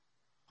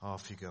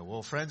Off you go.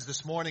 Well, friends,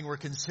 this morning we're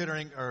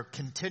continuing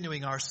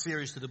our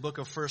series through the book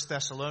of 1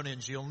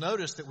 Thessalonians. You'll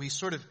notice that we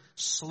sort of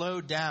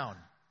slowed down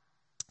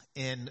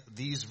in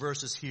these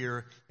verses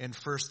here in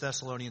 1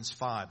 Thessalonians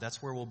 5. That's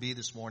where we'll be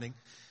this morning.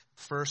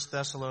 1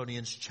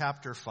 Thessalonians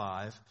chapter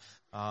 5.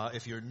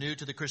 If you're new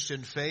to the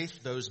Christian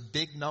faith, those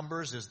big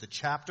numbers is the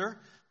chapter.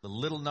 The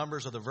little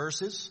numbers are the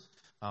verses.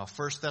 1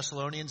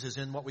 Thessalonians is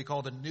in what we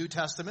call the New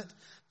Testament.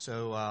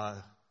 So,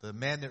 the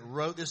man that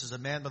wrote this is a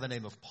man by the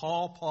name of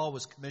Paul. Paul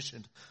was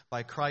commissioned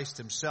by Christ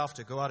himself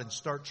to go out and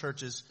start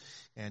churches,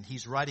 and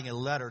he's writing a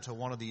letter to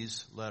one of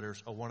these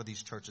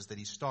churches that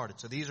he started.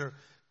 So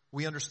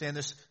we understand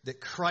this, that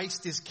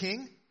Christ is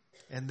king,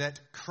 and that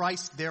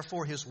Christ,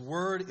 therefore, his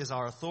word is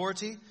our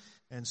authority,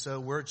 and so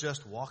we're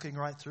just walking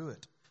right through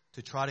it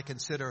to try to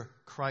consider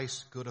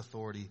Christ's good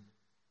authority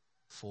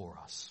for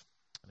us.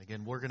 And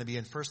again, we're going to be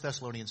in 1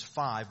 Thessalonians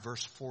 5,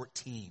 verse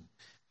 14.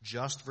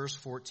 Just verse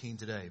 14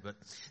 today. But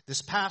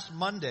this past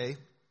Monday,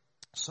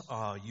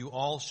 you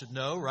all should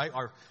know, right?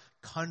 Our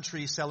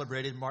country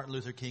celebrated Martin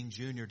Luther King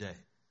Jr. Day.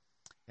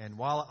 And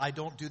while I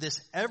don't do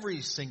this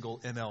every single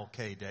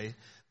MLK Day,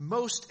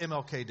 most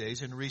MLK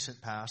Days in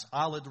recent past,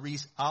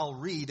 I'll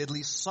read at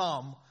least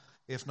some,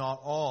 if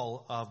not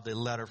all, of the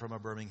letter from a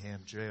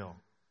Birmingham jail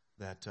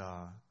that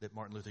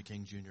Martin Luther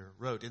King Jr.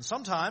 wrote. And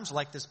sometimes,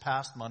 like this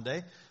past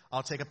Monday,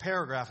 I'll take a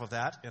paragraph of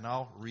that and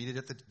I'll read it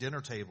at the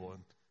dinner table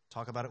and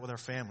talk about it with our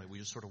family. We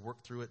just sort of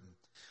work through it and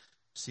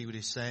see what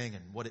he's saying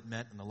and what it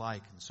meant and the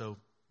like. And so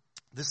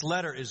this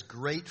letter is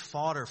great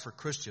fodder for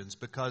Christians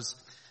because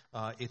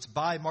it's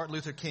by Martin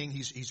Luther King.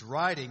 He's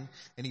writing,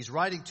 and he's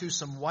writing to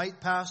some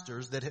white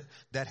pastors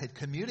that had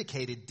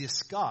communicated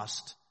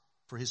disgust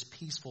for his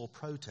peaceful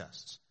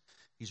protests.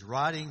 He's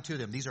writing to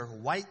them. These are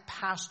white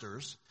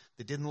pastors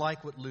that didn't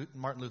like what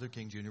Martin Luther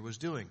King Jr. was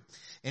doing.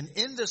 And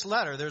in this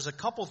letter, there's a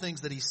couple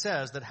things that he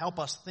says that help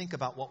us think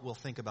about what we'll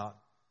think about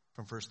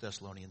from 1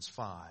 Thessalonians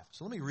 5.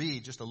 So let me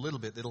read just a little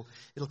bit. It'll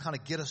kind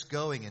of get us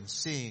going and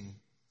seeing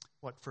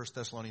what 1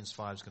 Thessalonians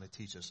 5 is going to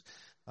teach us.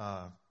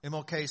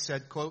 MLK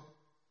said, quote,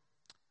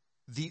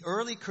 "The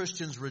early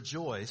Christians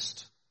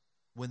rejoiced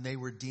when they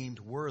were deemed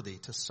worthy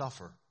to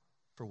suffer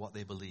for what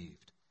they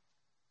believed.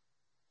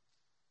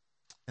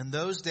 In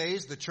those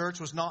days, the church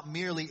was not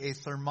merely a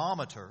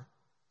thermometer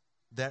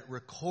that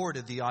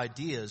recorded the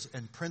ideas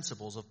and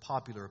principles of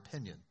popular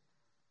opinion.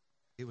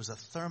 It was a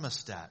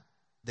thermostat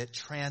that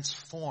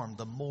transformed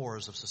the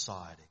mores of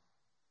society."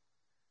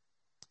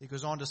 He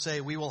goes on to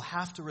say, "We will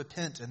have to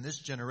repent in this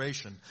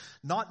generation,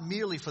 not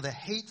merely for the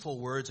hateful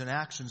words and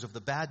actions of the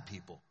bad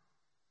people,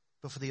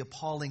 but for the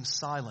appalling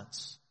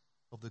silence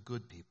of the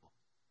good people.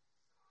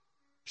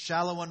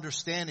 Shallow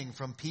understanding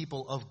from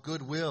people of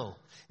goodwill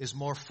is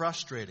more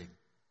frustrating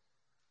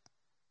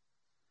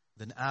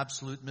than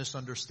absolute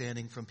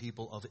misunderstanding from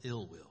people of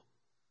ill will.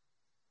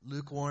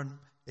 Lukewarm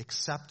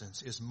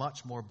acceptance is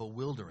much more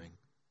bewildering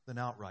than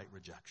outright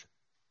rejection."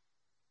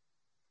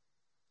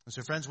 And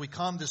so, friends, we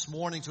come this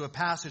morning to a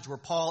passage where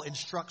Paul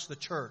instructs the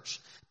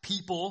church,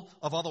 people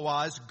of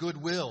otherwise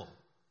goodwill.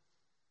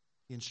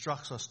 He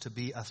instructs us to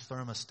be a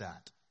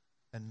thermostat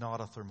and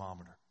not a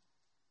thermometer.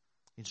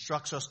 He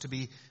instructs us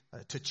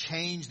to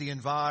change the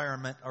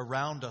environment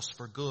around us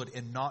for good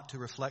and not to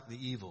reflect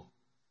the evil.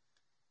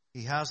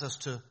 He has us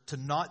to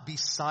not be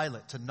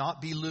silent, to not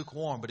be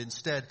lukewarm, but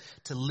instead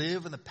to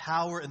live in the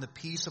power and the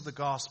peace of the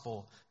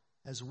gospel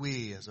as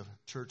we, as a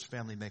church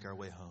family, make our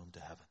way home to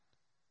heaven.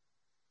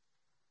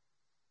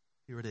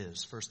 Here it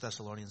is, 1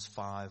 Thessalonians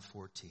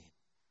 5:14.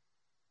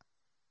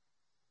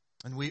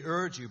 "And we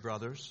urge you,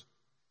 brothers,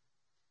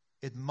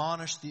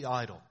 admonish the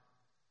idle,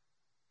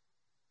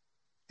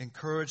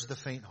 encourage the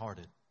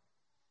faint-hearted,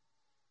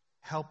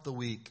 help the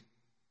weak,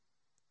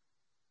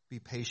 be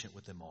patient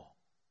with them all."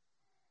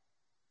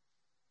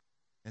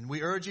 And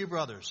we urge you,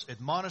 brothers,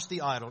 admonish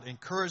the idle,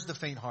 encourage the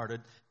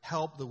faint-hearted,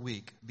 help the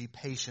weak, be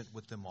patient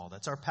with them all.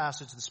 That's our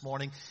passage this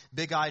morning.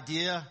 Big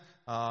idea.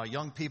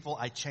 Young people,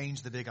 I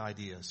changed the big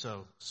idea,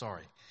 so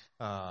sorry.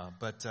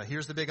 But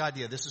here's the big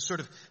idea. This is sort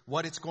of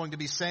what it's going to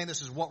be saying.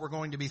 This is what we're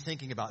going to be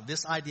thinking about.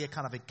 This idea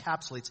kind of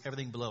encapsulates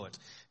everything below it.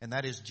 And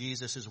that is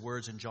Jesus'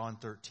 words in John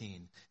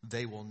 13.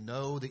 "They will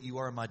know that you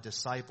are my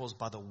disciples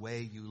by the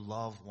way you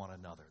love one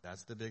another."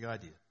 That's the big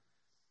idea.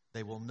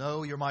 They will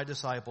know you're my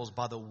disciples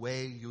by the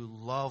way you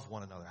love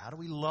one another. How do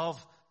we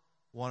love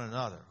one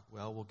another?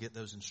 Well, we'll get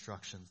those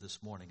instructions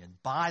this morning.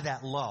 And by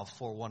that love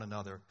for one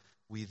another,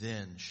 we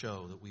then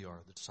show that we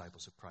are the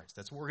disciples of Christ.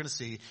 That's what we're going to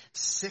see.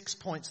 6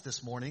 points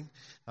this morning.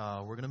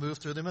 We're going to move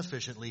through them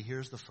efficiently.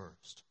 Here's the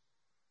first.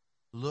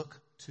 Look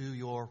to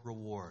your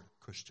reward,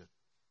 Christian.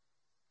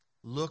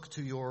 Look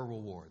to your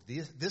reward.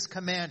 This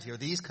command here,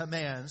 these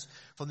commands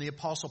from the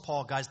Apostle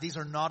Paul, guys, these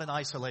are not in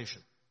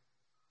isolation.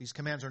 These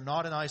commands are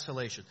not in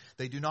isolation.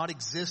 They do not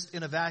exist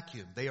in a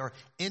vacuum. They are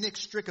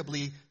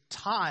inextricably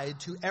tied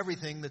to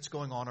everything that's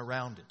going on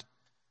around it.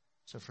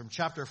 So from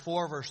chapter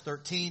 4, verse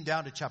 13,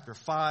 down to chapter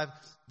 5,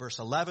 verse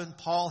 11,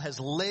 Paul has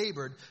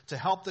labored to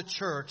help the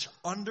church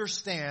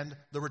understand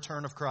the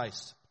return of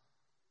Christ.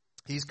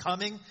 He's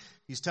coming.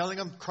 He's telling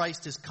them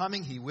Christ is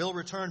coming. He will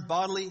return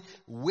bodily.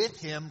 With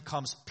him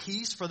comes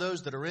peace for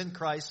those that are in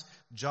Christ,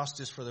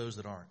 justice for those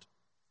that aren't.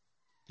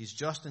 He's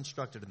just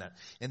instructed in that.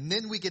 And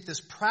then we get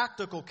this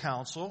practical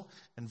counsel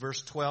in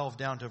verse 12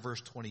 down to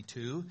verse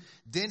 22.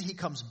 Then he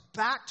comes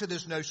back to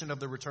this notion of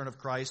the return of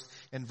Christ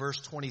in verse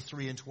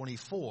 23 and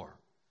 24.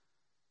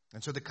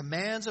 And so the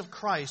commands of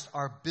Christ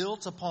are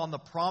built upon the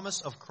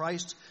promise of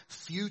Christ's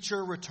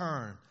future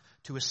return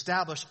to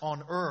establish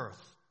on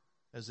earth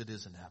as it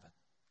is in heaven.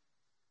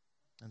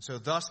 And so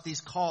thus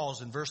these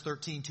calls in verse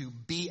 13 to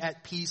be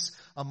at peace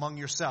among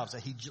yourselves.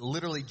 That he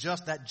literally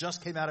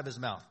just came out of his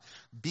mouth.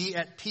 Be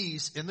at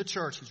peace in the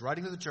church. He's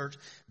writing to the church.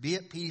 Be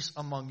at peace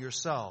among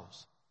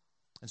yourselves.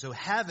 And so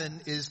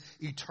heaven is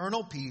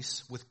eternal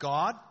peace with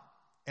God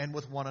and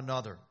with one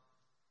another.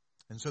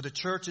 And so the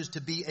church is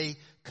to be a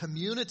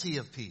community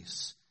of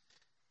peace.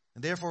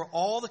 And therefore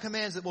all the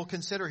commands that we'll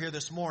consider here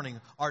this morning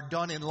are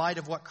done in light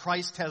of what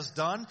Christ has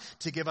done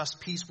to give us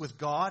peace with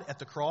God at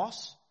the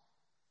cross.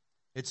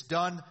 It's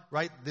done,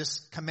 right?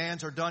 These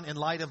commands are done in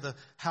light of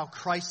how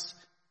Christ's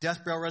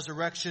death, burial,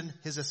 resurrection,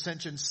 his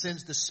ascension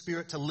sends the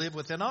Spirit to live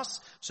within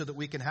us so that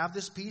we can have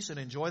this peace and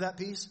enjoy that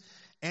peace.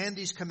 And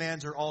these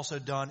commands are also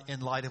done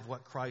in light of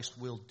what Christ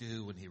will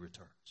do when he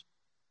returns.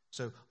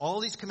 So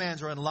all these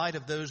commands are in light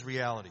of those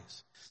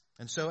realities.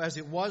 And so as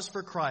it was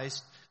for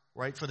Christ,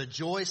 right, for the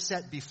joy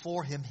set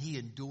before him, he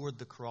endured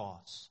the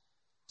cross.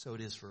 So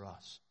it is for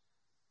us.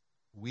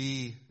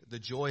 The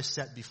joy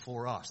set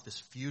before us, this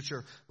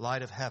future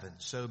light of heaven,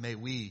 so may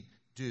we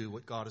do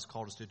what God has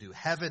called us to do.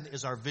 Heaven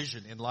is our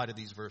vision in light of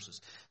these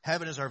verses.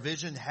 Heaven is our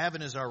vision.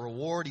 Heaven is our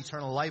reward,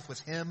 eternal life with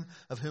him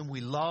of whom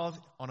we love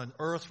on an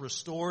earth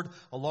restored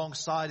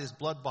alongside his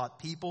blood-bought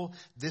people.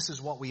 This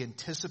is what we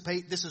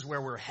anticipate. This is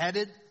where we're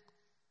headed.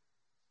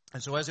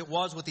 And so as it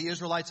was with the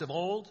Israelites of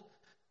old,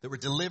 that were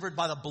delivered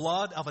by the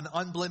blood of an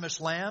unblemished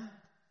lamb,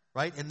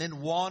 right, and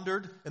then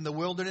wandered in the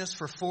wilderness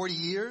for 40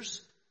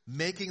 years,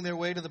 making their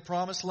way to the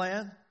promised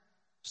land,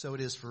 so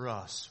it is for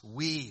us.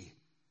 We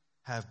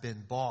have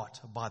been bought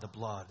by the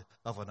blood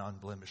of an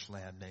unblemished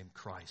lamb named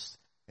Christ.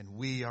 And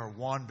we are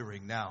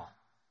wandering now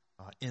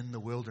in the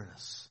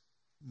wilderness,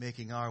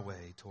 making our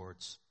way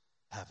towards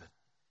heaven.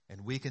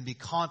 And we can be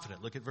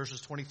confident. Look at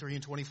verses 23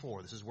 and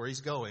 24. This is where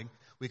he's going.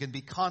 We can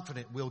be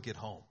confident we'll get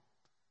home.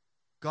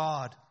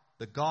 God,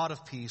 the God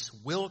of peace,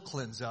 will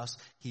cleanse us.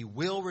 He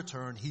will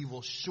return. He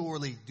will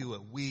surely do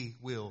it. We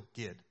will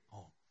get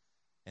home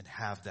and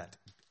have that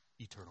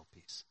eternal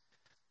peace.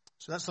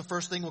 So that's the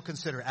first thing we'll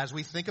consider. As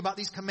we think about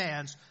these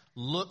commands,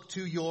 look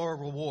to your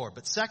reward.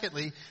 But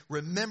secondly,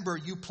 remember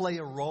you play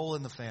a role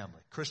in the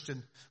family.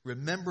 Christian,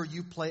 remember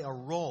you play a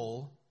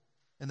role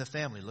in the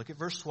family. Look at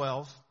verse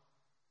 12.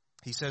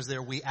 He says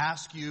there, we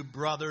ask you,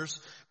 brothers.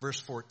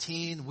 Verse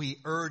 14, we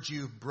urge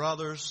you,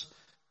 brothers.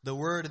 The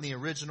word in the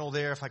original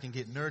there, if I can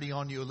get nerdy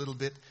on you a little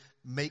bit,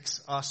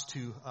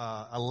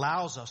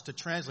 allows us to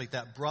translate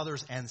that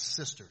brothers and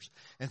sisters.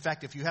 In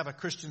fact, if you have a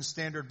Christian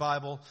Standard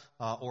Bible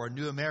or a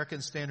New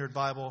American Standard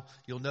Bible,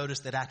 you'll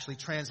notice that actually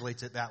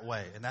translates it that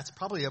way. And that's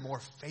probably a more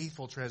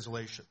faithful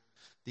translation.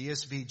 The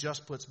ESV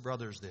just puts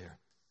brothers there.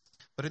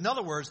 But in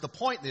other words, the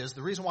point is,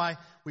 the reason why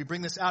we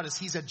bring this out is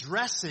he's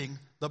addressing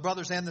the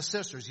brothers and the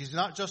sisters. He's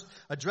not just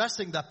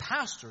addressing the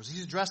pastors,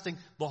 he's addressing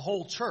the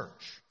whole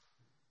church.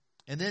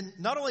 And then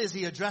not only is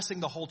he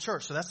addressing the whole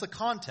church, so that's the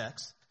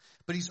context,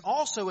 but he's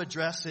also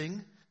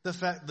addressing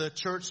the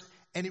church,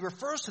 and he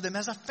refers to them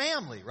as a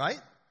family, right?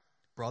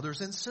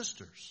 Brothers and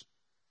sisters.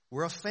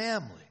 We're a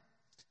family.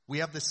 We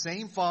have the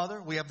same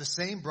Father. We have the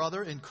same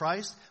brother in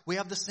Christ. We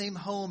have the same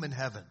home in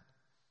heaven.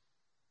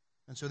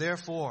 And so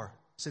therefore,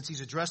 since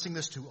he's addressing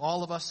this to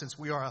all of us, since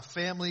we are a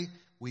family,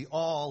 we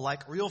all,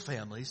 like real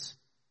families,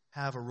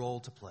 have a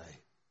role to play.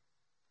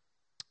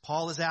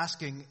 Paul is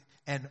asking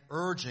and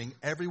urging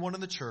everyone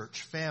in the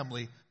church,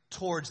 family,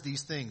 towards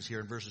these things here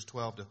in verses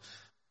 12 to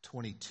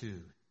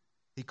 22.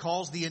 He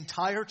calls the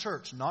entire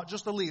church, not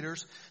just the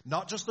leaders,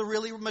 not just the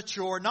really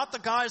mature, not the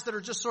guys that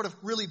are just sort of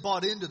really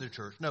bought into the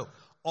church. No,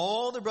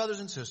 all the brothers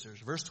and sisters,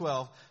 verse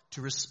 12,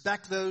 to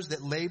respect those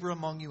that labor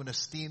among you and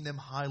esteem them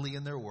highly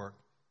in their work,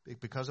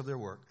 because of their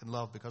work, and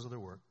love because of their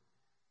work.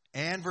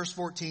 And verse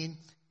 14,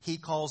 he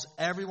calls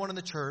everyone in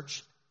the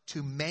church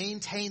to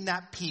maintain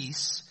that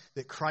peace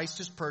that Christ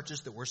has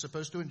purchased, that we're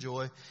supposed to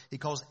enjoy. He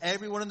calls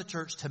everyone in the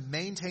church to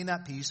maintain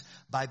that peace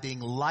by being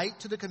light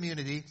to the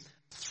community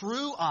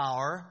through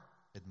our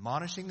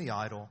admonishing the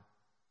idle,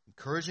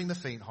 encouraging the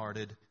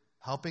faint-hearted,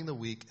 helping the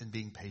weak, and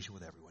being patient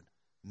with everyone.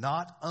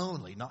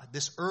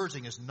 This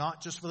urging is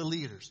not just for the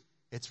leaders,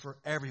 it's for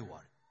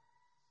everyone.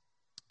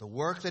 The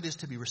work that is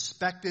to be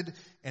respected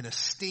and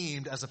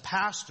esteemed as a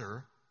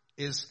pastor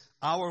is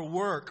our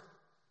work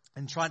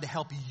in trying to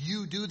help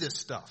you do this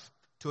stuff,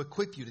 to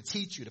equip you, to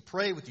teach you, to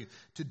pray with you,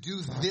 to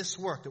do this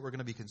work that we're going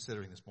to be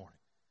considering this morning.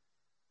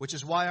 Which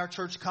is why our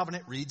church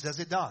covenant reads as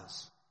it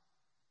does.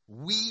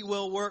 We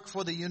will work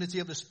for the unity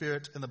of the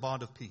Spirit and the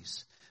bond of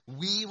peace.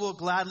 We will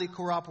gladly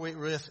cooperate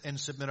with and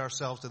submit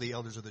ourselves to the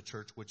elders of the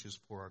church, which is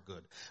for our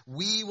good.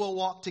 We will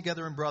walk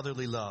together in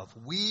brotherly love.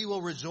 We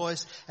will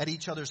rejoice at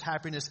each other's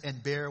happiness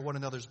and bear one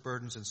another's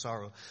burdens and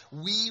sorrow.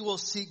 We will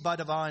seek by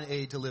divine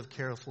aid to live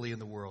carefully in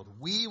the world.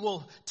 We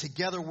will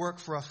together work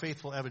for a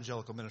faithful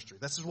evangelical ministry.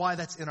 This is why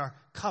that's in our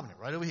covenant,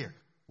 right over here.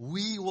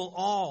 We will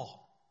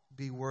all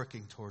be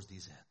working towards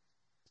these ends.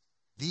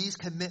 These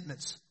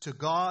commitments to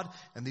God,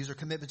 and these are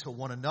commitments to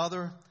one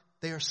another,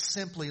 they are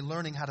simply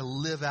learning how to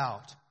live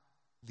out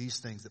these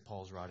things that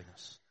Paul's writing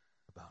us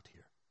about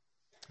here.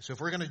 So if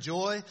we're going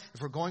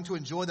to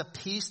enjoy the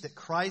peace that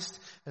Christ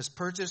has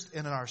purchased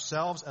in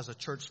ourselves as a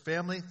church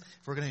family,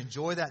 if we're going to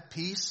enjoy that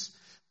peace,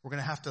 we're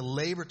going to have to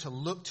labor to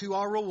look to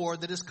our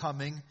reward that is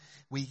coming.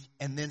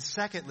 And then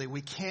secondly,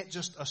 we can't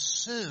just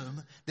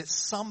assume that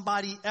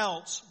somebody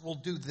else will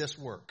do this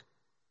work.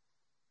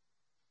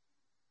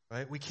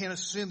 Right? We can't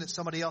assume that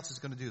somebody else is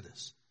going to do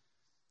this.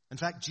 In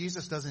fact,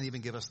 Jesus doesn't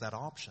even give us that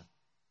option.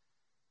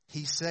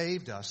 He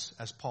saved us,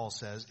 as Paul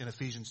says in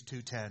Ephesians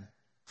 2:10,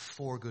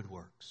 for good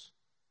works.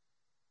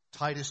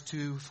 Titus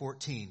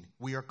 2:14,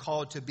 we are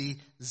called to be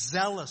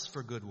zealous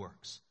for good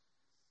works.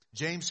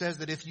 James says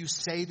that if you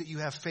say that you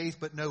have faith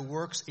but no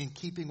works in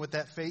keeping with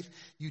that faith,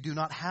 you do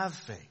not have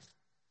faith.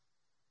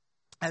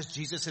 As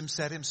Jesus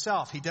said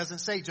himself, he doesn't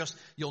say just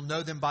you'll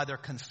know them by their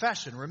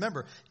confession.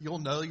 Remember, you'll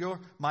know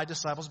my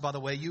disciples by the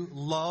way you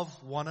love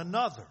one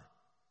another.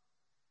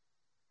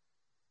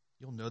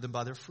 You'll know them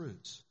by their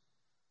fruits.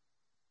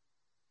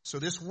 So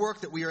this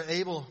work that we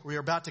are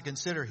about to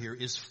consider here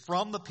is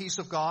from the peace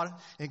of God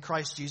in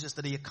Christ Jesus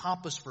that he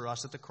accomplished for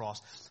us at the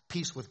cross.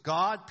 Peace with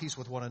God, peace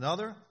with one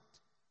another.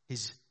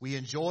 We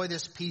enjoy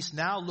this peace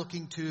now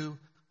looking to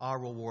our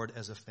reward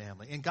as a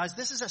family. And guys,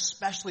 this is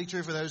especially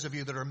true for those of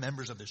you that are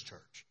members of this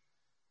church.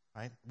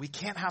 Right? We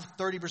can't have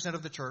 30%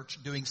 of the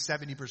church doing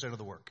 70% of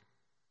the work.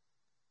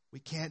 We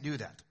can't do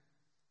that.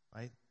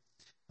 Right?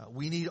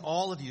 We need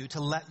all of you to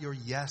let your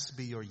yes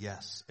be your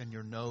yes and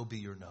your no be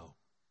your no.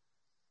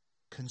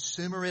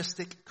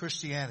 Consumeristic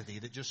Christianity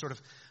that just sort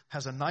of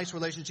has a nice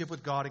relationship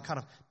with God and kind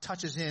of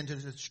touches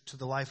into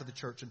the life of the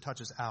church and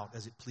touches out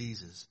as it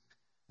pleases.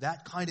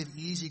 That kind of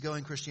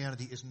easygoing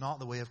Christianity is not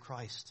the way of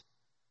Christ.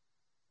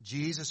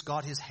 Jesus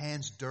got his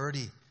hands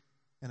dirty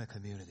in a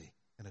community,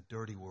 in a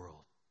dirty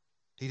world.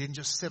 He didn't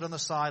just sit on the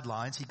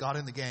sidelines, he got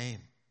in the game.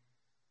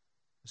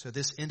 So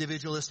this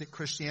individualistic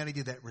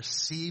Christianity that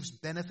receives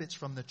benefits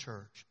from the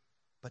church,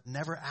 but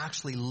never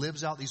actually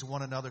lives out these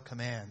one another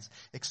commands,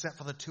 except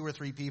for the 2 or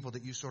 3 people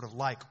that you sort of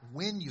like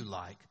when you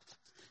like.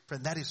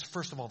 Friend, that is,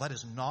 first of all, that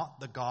is not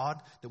the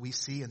God that we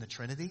see in the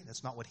Trinity.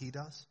 That's not what he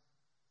does.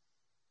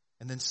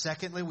 And then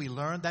secondly, we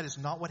learn that is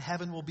not what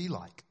heaven will be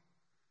like.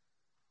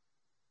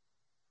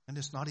 And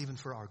it's not even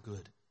for our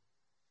good.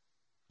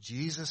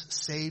 Jesus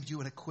saved you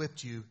and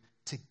equipped you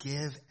to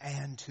give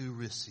and to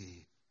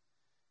receive.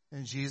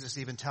 And Jesus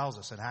even tells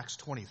us in Acts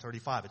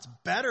 20:35, it's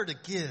better to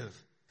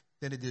give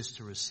than it is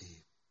to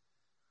receive.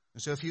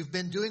 And so if you've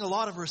been doing a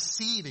lot of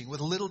receiving with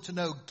little to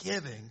no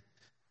giving,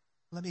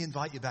 let me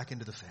invite you back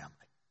into the family.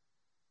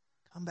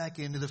 Come back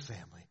into the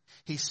family.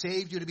 He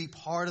saved you to be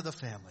part of the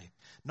family,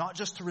 not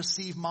just to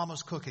receive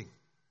mama's cooking,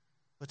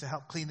 but to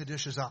help clean the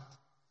dishes up,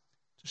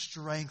 to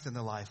strengthen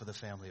the life of the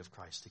family of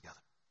Christ together.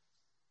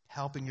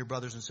 Helping your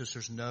brothers and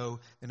sisters know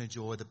and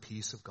enjoy the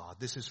peace of God.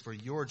 This is for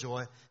your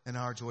joy and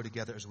our joy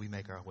together as we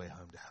make our way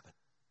home to heaven.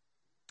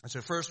 And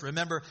so first,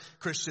 remember,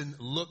 Christian,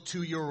 look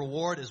to your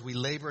reward as we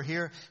labor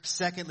here.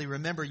 Secondly,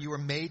 remember, you were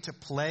made to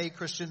play,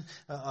 Christian,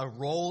 a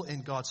role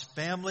in God's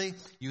family.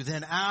 You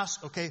then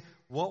ask, okay,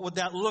 what would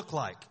that look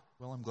like?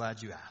 Well, I'm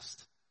glad you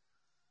asked.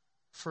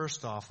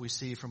 First off, we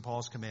see from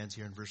Paul's commands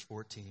here in verse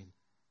 14,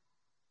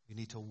 you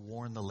need to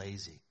warn the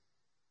lazy.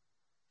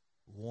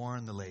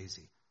 Warn the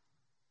lazy.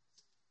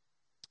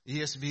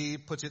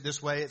 ESV puts it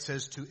this way. It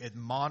says to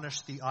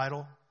admonish the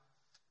idle.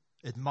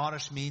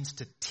 Admonish means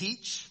to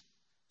teach.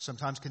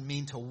 Sometimes can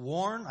mean to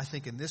warn. I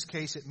think in this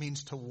case it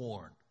means to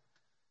warn.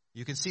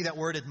 You can see that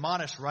word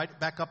admonish right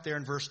back up there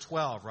in verse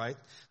 12, right?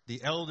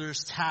 The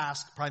elder's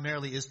task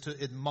primarily is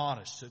to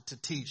admonish, to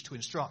teach, to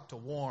instruct, to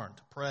warn,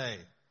 to pray.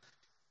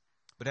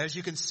 But as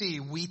you can see,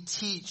 we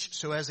teach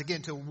so as,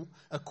 again, to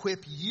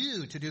equip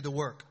you to do the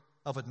work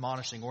of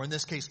admonishing, or in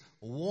this case,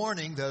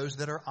 warning those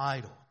that are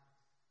idle.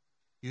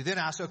 You then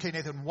ask, okay,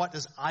 Nathan, what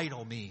does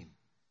idle mean?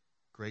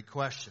 Great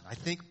question. I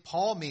think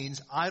Paul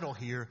means idle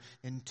here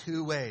in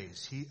 2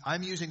 ways.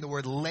 I'm using the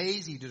word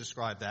lazy to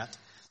describe that.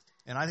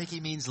 And I think he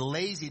means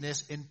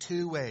laziness in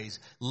 2 ways.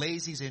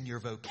 Lazy's in your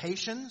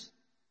vocations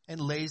and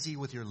lazy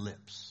with your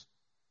lips.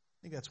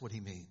 I think that's what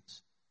he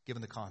means,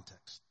 given the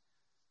context.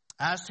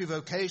 As to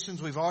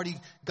vocations, we've already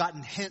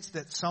gotten hints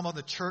that some of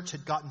the church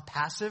had gotten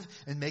passive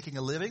in making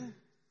a living.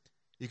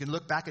 You can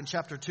look back in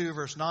chapter 2,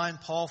 verse 9.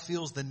 Paul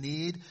feels the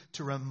need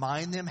to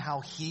remind them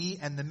how he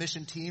and the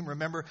mission team,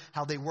 remember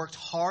how they worked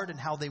hard and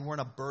how they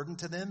weren't a burden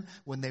to them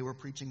when they were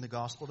preaching the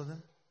gospel to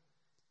them.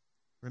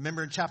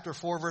 Remember in chapter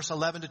 4, verse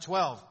 11 to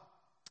 12,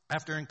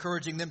 after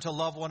encouraging them to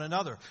love one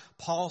another,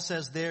 Paul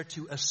says there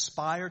to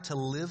aspire to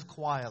live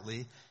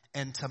quietly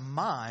and to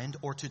mind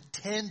or to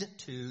tend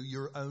to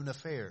your own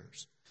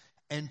affairs,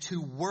 and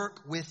to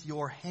work with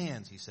your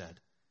hands, he said,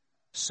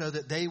 so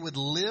that they would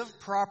live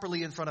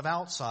properly in front of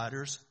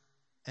outsiders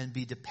and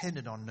be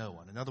dependent on no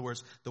one. In other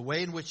words, the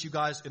way in which you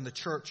guys in the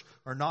church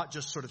are not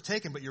just sort of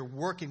taken, but you're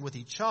working with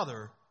each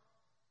other,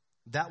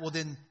 that will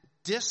then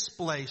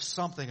display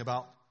something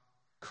about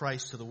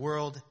Christ to the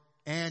world,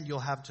 and you'll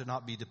have to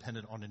not be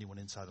dependent on anyone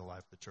inside the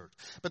life of the church.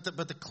 But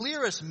the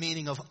clearest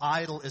meaning of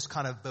idle is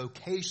kind of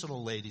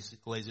vocational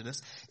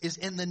laziness is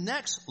in the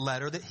next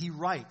letter that he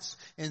writes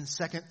in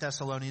 2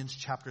 Thessalonians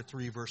chapter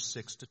 3, verse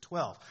 6 to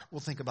 12.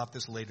 We'll think about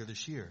this later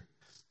this year.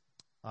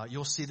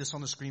 You'll see this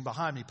on the screen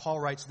behind me. Paul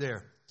writes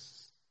there.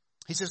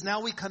 He says,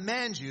 "Now we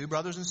command you,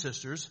 brothers and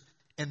sisters,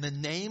 in the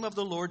name of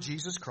the Lord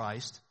Jesus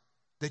Christ,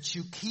 that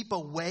you keep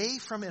away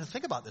from," and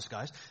think about this,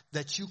 guys,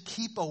 "that you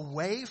keep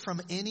away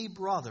from any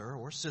brother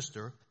or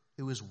sister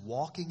who is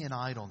walking in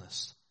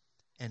idleness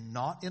and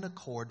not in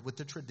accord with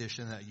the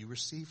tradition that you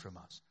receive from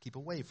us." Keep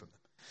away from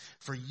them.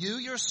 "For you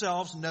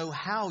yourselves know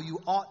how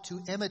you ought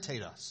to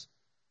imitate us.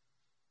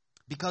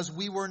 Because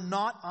we were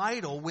not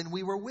idle when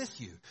we were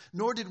with you,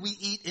 nor did we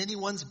eat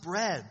anyone's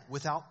bread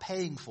without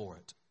paying for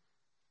it.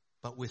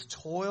 But with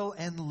toil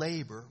and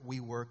labor we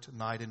worked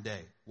night and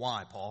day."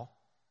 Why, Paul?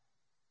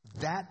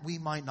 "That we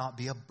might not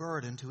be a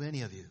burden to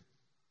any of you."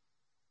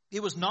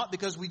 It was not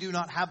because we do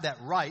not have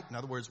that right. In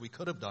other words, we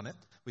could have done it.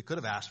 We could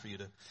have asked for you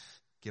to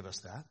give us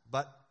that.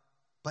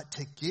 But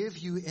to give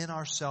you in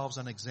ourselves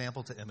an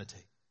example to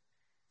imitate.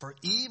 "For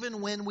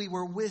even when we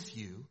were with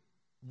you,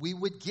 we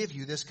would give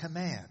you this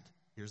command."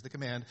 Here's the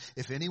command.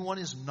 "If anyone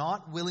is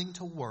not willing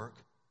to work,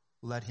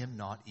 let him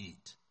not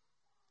eat.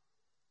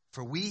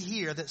 For we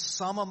hear that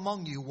some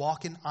among you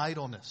walk in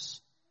idleness,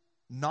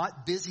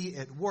 not busy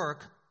at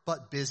work,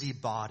 but busy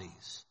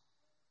bodies.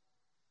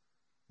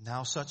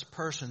 Now such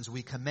persons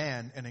we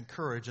command and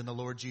encourage in the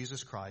Lord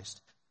Jesus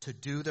Christ to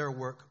do their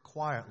work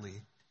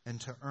quietly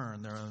and to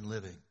earn their own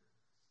living."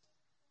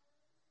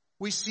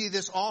 We see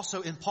this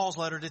also in Paul's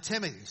letter to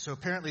Timothy. So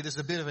apparently this is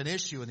a bit of an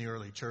issue in the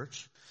early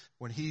church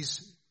when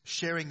he's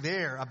sharing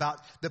there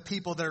about the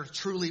people that are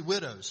truly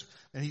widows.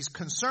 And he's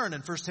concerned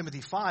in 1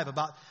 Timothy 5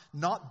 about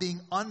not being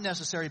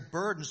unnecessary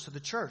burdens to the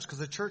church, because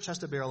the church has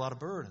to bear a lot of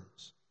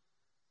burdens.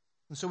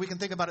 And so we can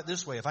think about it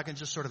this way. If I can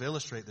just sort of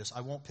illustrate this,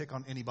 I won't pick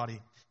on anybody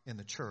in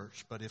the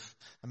church, but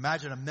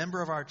imagine a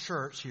member of our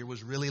church here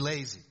was really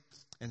lazy.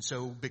 And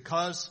so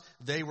because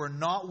they were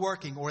not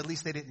working, or at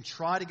least they didn't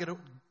try to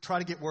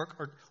get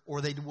work,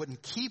 or they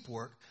wouldn't keep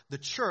work, the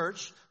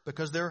church,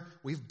 because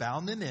we've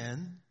bound them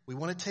in, we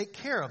want to take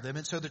care of them.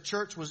 And so the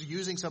church was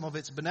using some of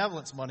its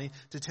benevolence money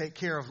to take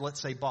care of,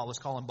 let's say, Bob. Let's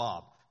call him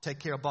Bob. Take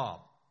care of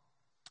Bob.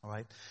 All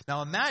right.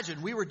 Now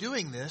imagine we were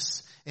doing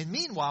this, and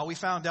meanwhile we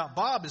found out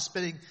Bob is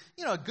spending,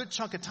 a good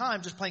chunk of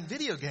time just playing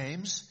video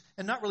games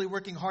and not really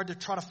working hard to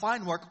try to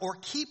find work or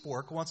keep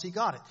work once he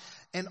got it.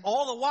 And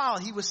all the while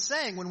he was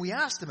saying, when we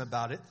asked him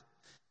about it,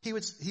 he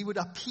would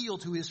appeal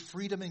to his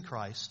freedom in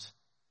Christ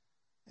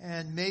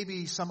and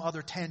maybe some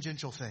other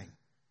tangential thing.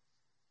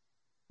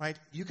 Right?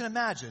 You can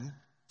imagine,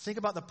 think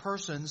about the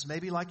persons,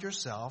 maybe like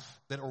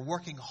yourself, that are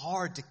working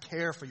hard to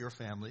care for your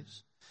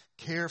families,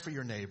 care for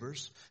your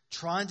neighbors,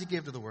 trying to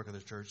give to the work of the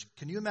church.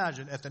 Can you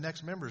imagine at the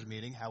next members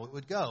meeting how it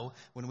would go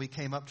when we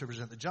came up to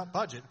present the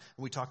budget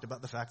and we talked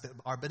about the fact that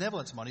our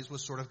benevolence monies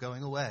was sort of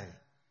going away?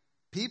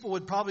 People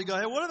would probably go,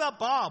 "Hey, what about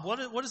Bob?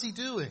 What is he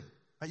doing?"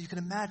 Right? You can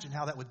imagine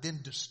how that would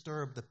then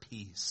disturb the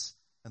peace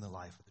in the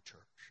life of the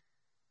church.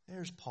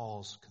 There's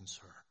Paul's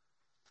concern.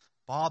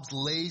 Bob's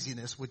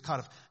laziness would kind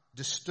of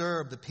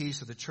disturb the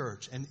peace of the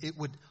church. And it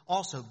would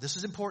also, this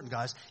is important,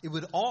 guys, it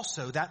would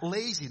also, that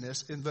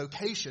laziness in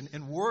vocation,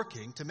 in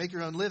working to make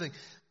your own living,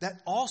 that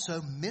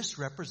also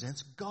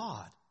misrepresents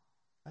God.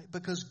 Right?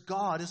 Because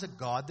God is a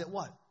God that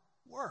what?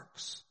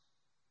 Works.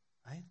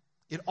 Right?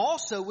 It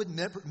also would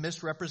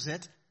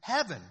misrepresent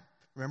heaven.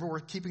 Remember,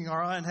 we're keeping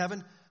our eye on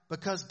heaven.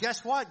 Because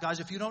guess what, guys?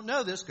 If you don't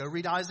know this, go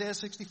read Isaiah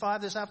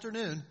 65 this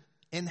afternoon.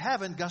 In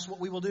heaven, guess what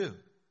we will do?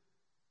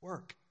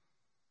 Work.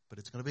 But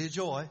it's going to be a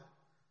joy.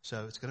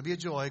 So it's going to be a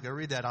joy. Go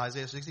read that,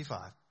 Isaiah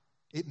 65.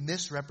 It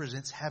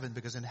misrepresents heaven,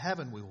 because in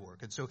heaven we will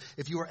work. And so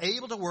if you are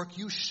able to work,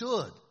 you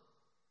should.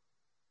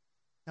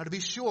 Now, to be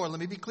sure, let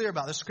me be clear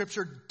about this.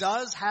 Scripture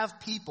does have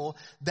people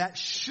that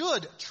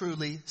should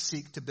truly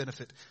seek to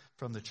benefit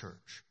from the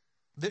church.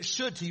 That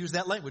should, to use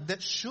that language,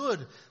 that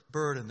should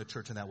burden the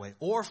church in that way.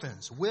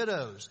 Orphans,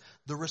 widows,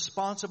 the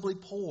responsibly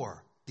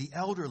poor, the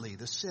elderly,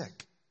 the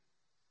sick.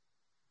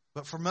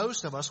 But for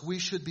most of us, we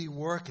should be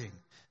working.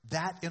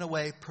 That, in a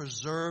way,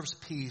 preserves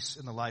peace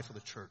in the life of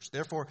the church.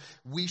 Therefore,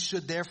 we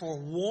should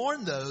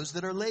warn those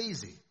that are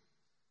lazy,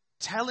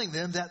 telling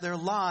them that their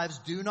lives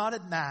do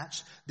not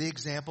match the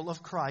example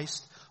of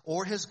Christ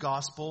or his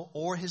gospel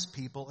or his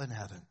people in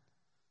heaven.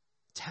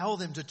 Tell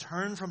them to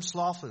turn from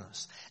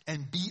slothfulness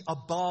and be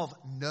above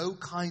no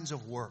kinds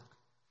of work,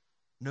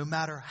 no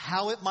matter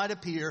how it might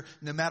appear,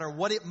 no matter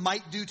what it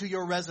might do to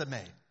your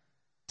resume.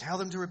 Tell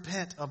them to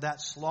repent of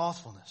that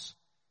slothfulness,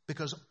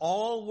 because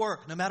all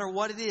work, no matter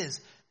what it is,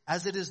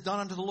 as it is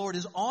done unto the Lord,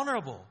 is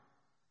honorable.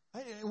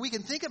 Right? We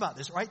can think about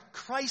this, right?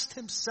 Christ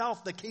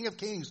himself, the King of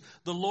Kings,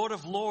 the Lord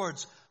of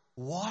Lords,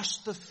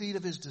 washed the feet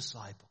of his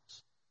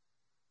disciples.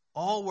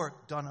 All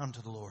work done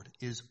unto the Lord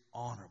is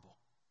honorable.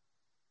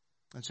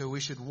 And so we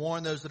should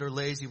warn those that are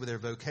lazy with their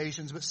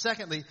vocations. But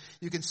secondly,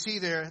 you can see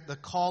there the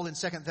call in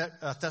 2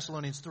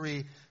 Thessalonians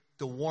 3,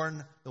 the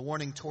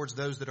warning towards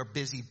those that are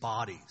busy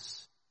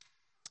bodies.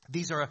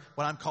 These are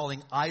what I'm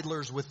calling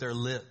idlers with their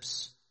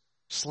lips.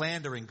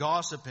 Slandering,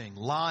 gossiping,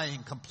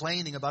 lying,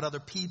 complaining about other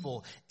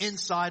people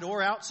inside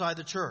or outside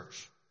the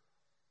church.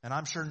 And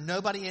I'm sure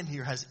nobody in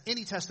here has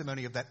any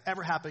testimony of that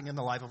ever happening in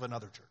the life of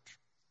another church.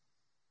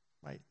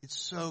 Right? It's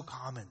so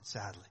common,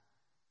 sadly,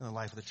 in the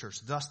life of the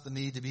church. Thus, the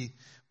need to be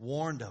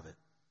warned of it.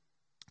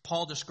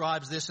 Paul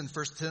describes this in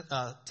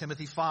 1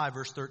 Timothy 5,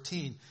 verse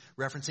 13,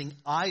 referencing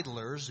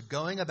idlers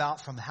going about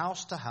from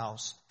house to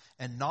house,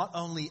 and not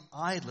only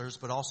idlers,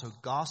 but also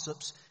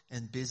gossips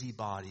and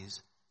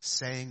busybodies,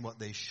 saying what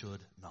they should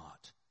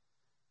not.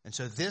 And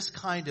so this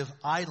kind of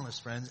idleness,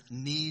 friends,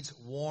 needs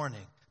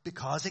warning,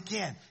 because,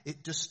 again,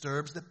 it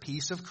disturbs the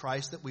peace of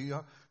Christ that we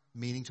are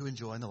meaning to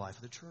enjoy in the life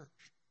of the church.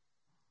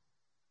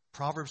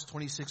 Proverbs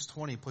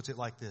 26:20 puts it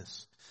like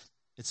this.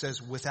 It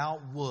says,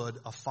 without wood,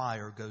 a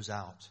fire goes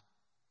out.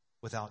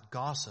 Without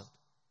gossip,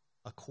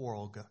 a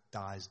quarrel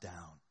dies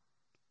down.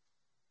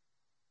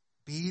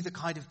 Be the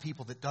kind of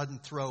people that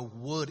doesn't throw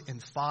wood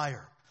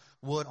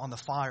on the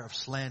fire of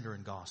slander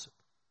and gossip.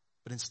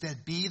 But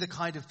instead, be the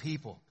kind of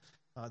people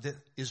that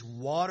is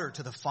water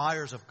to the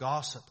fires of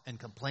gossip and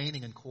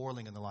complaining and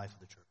quarreling in the life of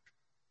the church.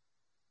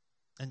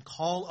 And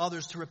call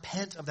others to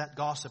repent of that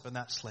gossip and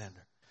that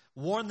slander.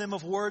 Warn them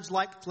of words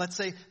like, let's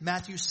say,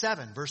 Matthew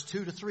 7, verse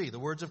 2-3, the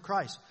words of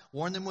Christ.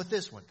 Warn them with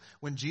this one.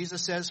 When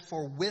Jesus says,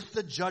 for with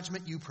the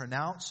judgment you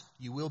pronounce,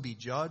 you will be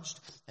judged,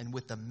 and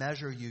with the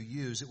measure you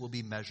use, it will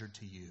be measured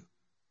to you.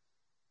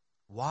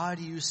 Why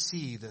do you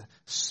see the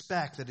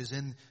speck that is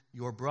in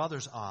your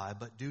brother's eye,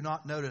 but do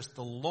not notice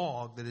the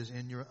log that is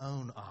in your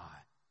own eye?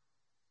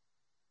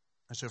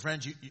 And so,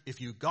 friends, if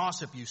you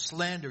gossip, you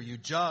slander, you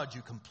judge,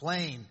 you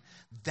complain,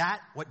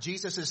 what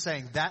Jesus is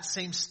saying, that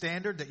same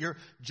standard that you're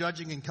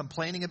judging and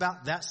complaining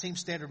about, that same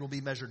standard will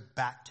be measured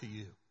back to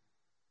you.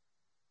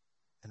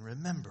 And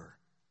remember,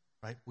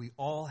 right, we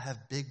all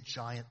have big,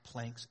 giant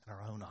planks in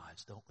our own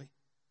eyes, don't we?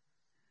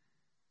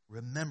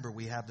 Remember,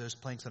 we have those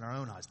planks in our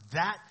own eyes.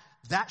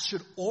 That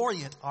should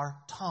orient our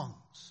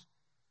tongues.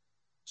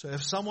 So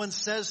if someone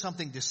says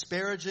something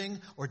disparaging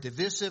or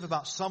divisive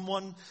about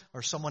someone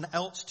or someone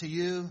else to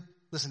you,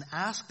 listen,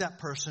 ask that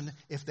person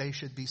if they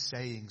should be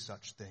saying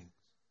such things.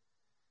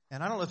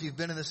 And I don't know if you've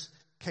been in this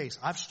case.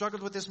 I've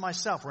struggled with this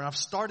myself, where I've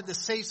started to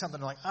say something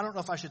like, I don't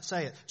know if I should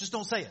say it. Just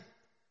don't say it.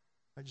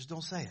 Right? Just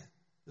don't say it.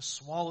 Just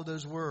swallow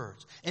those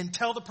words. And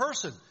tell the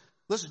person,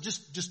 listen,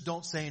 just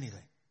don't say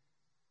anything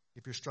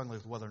if you're struggling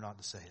with whether or not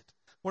to say it.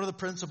 One of the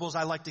principles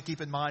I like to keep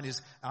in mind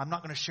is I'm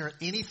not going to share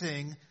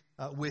anything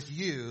with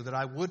you that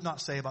I would not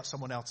say about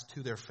someone else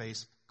to their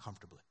face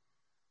comfortably.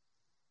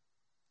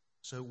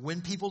 So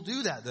when people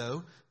do that,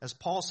 though, as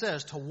Paul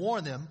says, to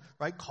warn them,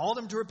 right, call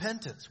them to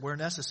repentance where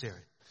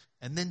necessary.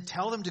 And then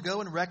tell them to go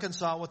and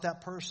reconcile with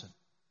that person.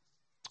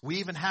 We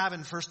even have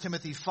in 1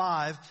 Timothy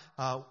 5,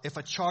 if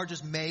a charge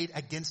is made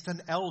against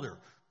an elder,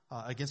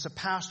 against a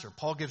pastor,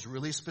 Paul gives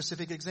really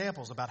specific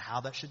examples about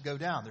how that should go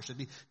down. There should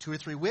be 2 or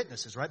 3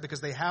 witnesses, right?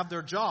 Because they have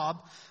their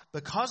job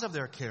because of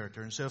their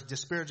character. And so if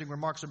disparaging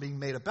remarks are being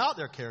made about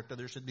their character,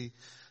 there should be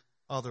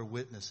other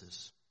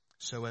witnesses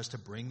so as to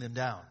bring them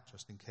down,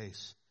 just in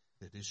case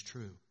it is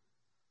true.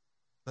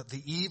 But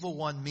the evil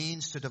one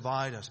means to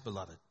divide us,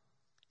 beloved.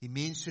 He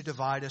means to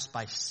divide us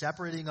by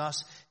separating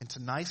us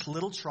into nice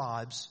little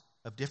tribes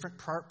of different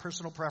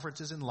personal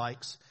preferences and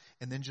likes,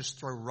 and then just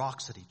throw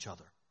rocks at each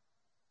other.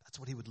 That's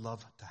what he would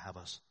love to have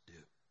us do.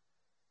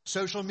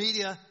 Social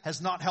media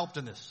has not helped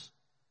in this.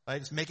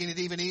 Right? It's making it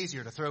even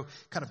easier to throw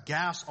kind of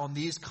gas on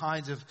these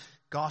kinds of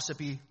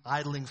gossipy,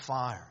 idling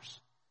fires.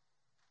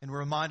 And we're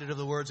reminded of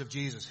the words of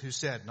Jesus, who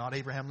said, not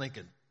Abraham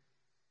Lincoln,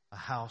 a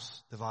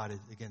house divided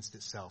against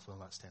itself will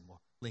not stand.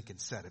 Well, Lincoln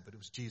said it, but it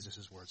was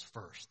Jesus' words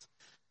first.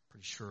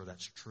 Pretty sure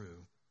that's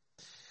true.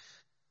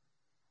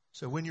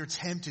 So when you're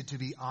tempted to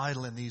be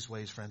idle in these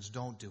ways, friends,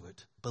 don't do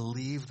it.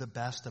 Believe the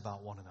best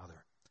about one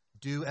another.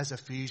 Do as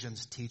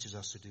Ephesians teaches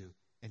us to do,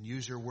 and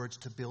use your words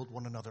to build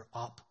one another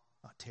up,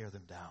 not tear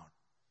them down.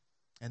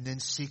 And then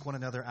seek one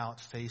another out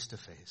face to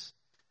face.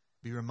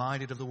 Be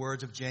reminded of the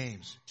words of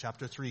James,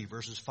 chapter 3,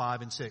 verses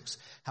 5 and 6,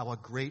 how a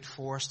great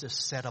forest is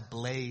set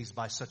ablaze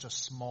by such a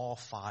small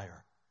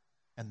fire,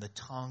 and the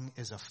tongue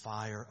is a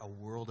fire, a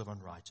world of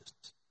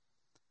unrighteousness.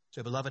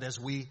 So, beloved, as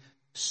we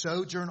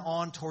sojourn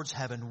on towards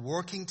heaven,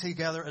 working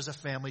together as a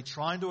family,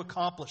 trying to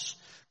accomplish,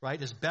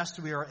 right, as best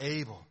we are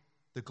able,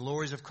 the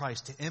glories of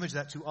Christ, to image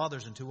that to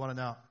others and to one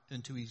another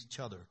and to each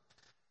other.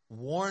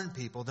 Warn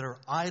people that are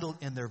idle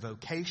in their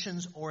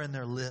vocations or in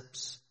their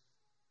lips.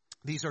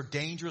 These are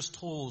dangerous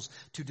tools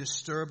to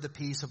disturb the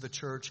peace of the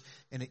church,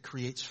 and it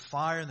creates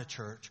fire in the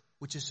church,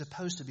 which is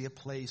supposed to be a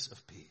place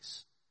of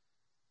peace.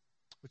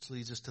 Which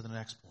leads us to the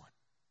next point.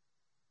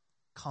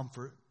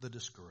 Comfort the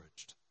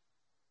discouraged.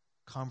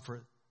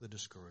 comfort the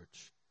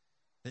discouraged.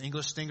 The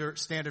English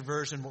Standard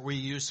Version, what we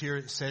use here,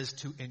 it says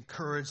to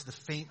encourage the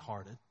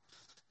faint-hearted.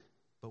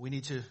 But we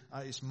need to,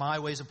 it's my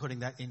ways of putting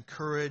that,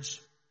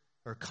 encourage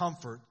or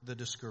comfort the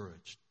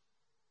discouraged.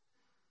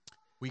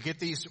 We get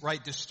these,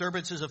 right,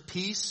 disturbances of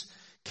peace.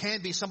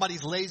 Can be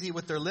somebody's lazy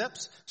with their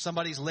lips,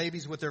 somebody's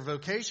lazy with their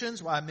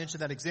vocations. Well, I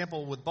mentioned that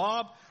example with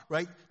Bob,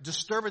 right?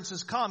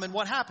 Disturbances come, and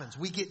what happens?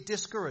 We get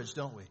discouraged,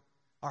 don't we?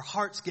 Our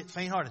hearts get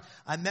faint-hearted.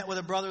 I met with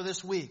a brother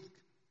this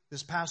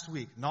past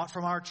week, not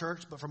from our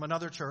church, but from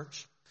another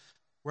church,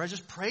 where I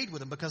just prayed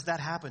with him because that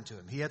happened to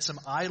him. He had some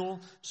idle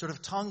sort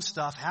of tongue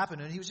stuff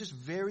happen, and he was just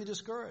very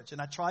discouraged.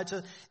 And I tried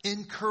to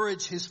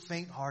encourage his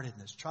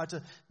faint-heartedness, tried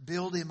to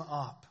build him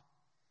up.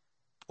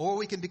 Or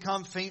we can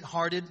become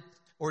faint-hearted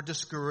or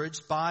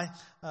discouraged by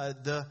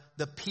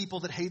the people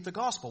that hate the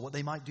gospel, what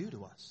they might do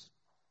to us.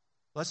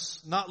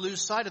 Let's not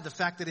lose sight of the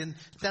fact that in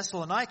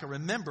Thessalonica,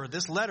 remember,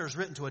 this letter is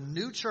written to a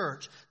new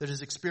church that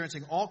is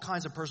experiencing all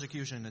kinds of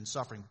persecution and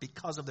suffering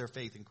because of their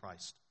faith in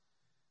Christ.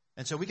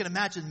 And so we can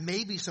imagine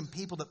maybe some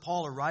people that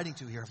Paul are writing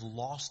to here have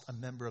lost a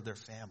member of their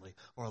family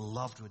or a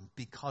loved one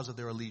because of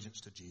their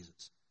allegiance to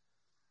Jesus.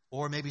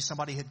 Or maybe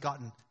somebody had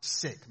gotten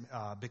sick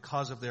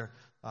because of their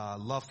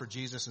love for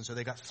Jesus, and so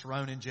they got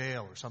thrown in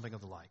jail or something of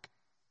the like.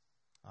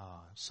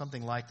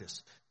 Something like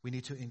this. We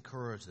need to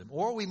encourage them.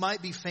 Or we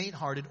might be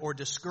faint-hearted or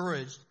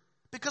discouraged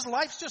because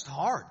life's just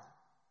hard,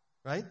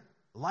 right?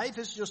 Life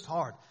is just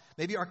hard.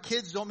 Maybe our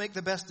kids don't make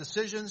the best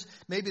decisions.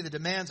 Maybe the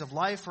demands of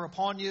life are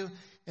upon you,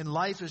 and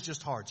life is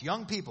just hard.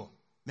 Young people,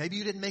 maybe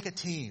you didn't make a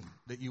team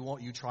that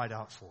you tried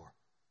out for.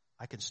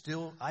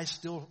 I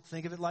still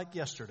think of it like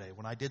yesterday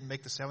when I didn't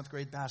make the 7th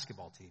grade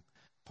basketball team,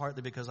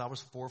 partly because I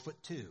was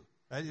 4'2".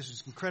 Right?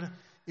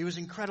 It was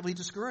incredibly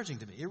discouraging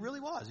to me. It really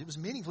was. It was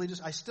meaningfully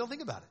I still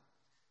think about it.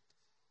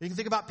 You can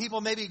think about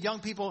people, maybe young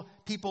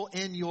people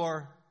in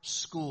your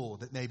school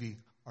that maybe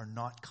are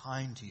not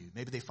kind to you.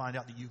 Maybe they find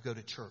out that you go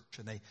to church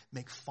and they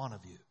make fun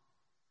of you.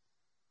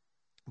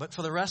 But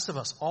for the rest of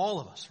us, all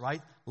of us,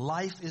 right?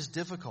 Life is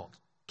difficult.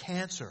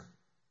 Cancer,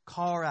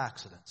 car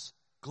accidents,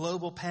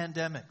 global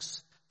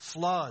pandemics,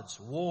 floods,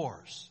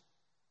 wars.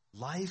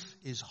 Life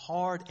is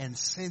hard, and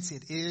since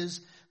it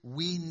is,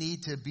 we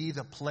need to be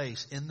the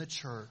place in the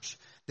church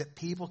that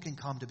people can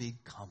come to be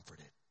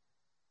comforted.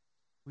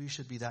 We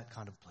should be that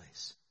kind of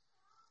place.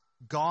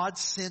 God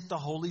sent the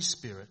Holy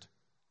Spirit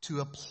to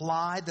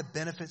apply the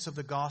benefits of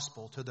the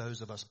gospel to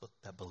those of us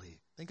that believe.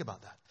 Think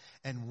about that.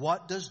 And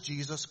what does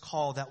Jesus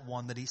call that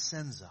one that he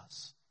sends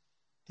us?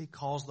 He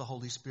calls the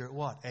Holy Spirit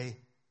what? A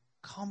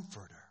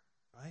comforter,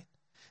 right?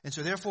 And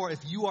so therefore, if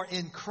you are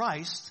in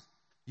Christ,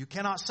 you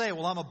cannot say,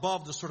 well, I'm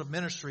above the sort of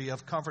ministry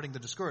of comforting the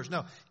discouraged.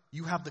 No,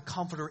 you have the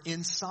comforter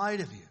inside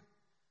of you.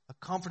 A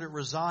comforter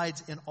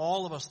resides in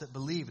all of us that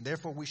believe, and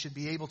therefore we should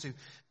be able to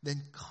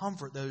then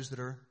comfort those that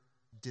are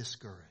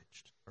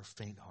discouraged or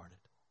faint-hearted.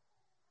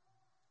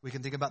 We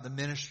can think about the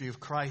ministry of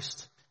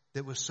Christ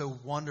that was so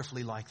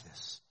wonderfully like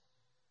this.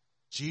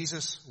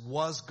 Jesus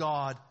was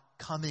God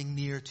coming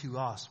near to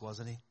us,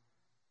 wasn't he?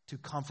 To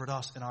comfort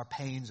us in our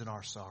pains and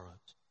our sorrows.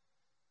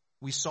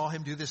 We saw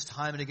him do this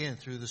time and again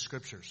through the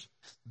scriptures,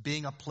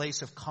 being a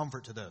place of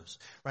comfort to those.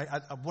 Right?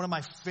 One of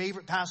my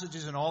favorite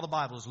passages in all the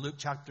Bible is Luke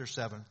chapter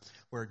 7,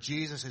 where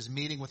Jesus is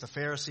meeting with the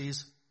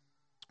Pharisees,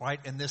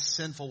 right? And this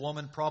sinful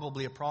woman,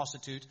 probably a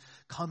prostitute,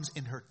 comes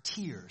in her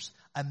tears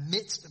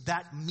amidst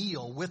that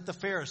meal with the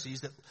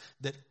Pharisees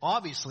that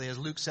obviously, as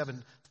Luke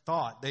 7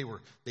 thought, they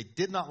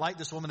did not like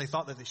this woman. They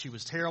thought that she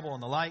was terrible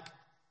and the like.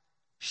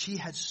 She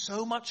had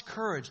so much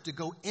courage to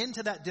go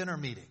into that dinner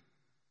meeting.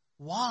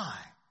 Why?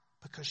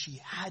 Because she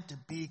had to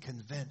be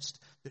convinced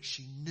that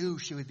she knew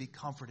she would be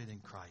comforted in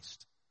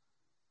Christ.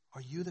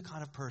 Are you the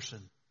kind of person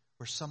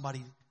where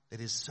somebody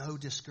that is so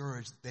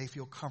discouraged that they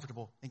feel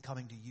comfortable in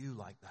coming to you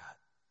like that?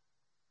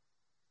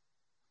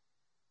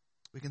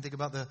 We can think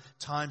about the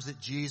times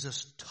that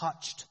Jesus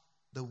touched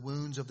the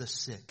wounds of the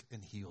sick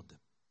and healed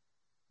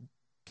them,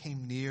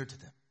 came near to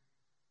them.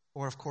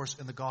 Or, of course,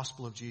 in the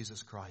gospel of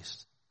Jesus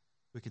Christ,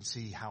 we can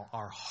see how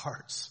our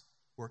hearts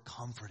were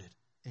comforted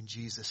in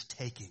Jesus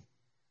taking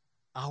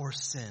our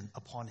sin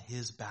upon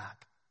his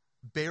back,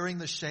 bearing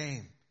the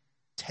shame,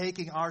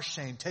 taking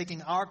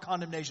our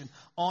condemnation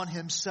on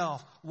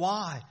himself.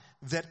 Why?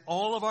 That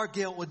all of our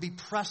guilt would be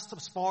pressed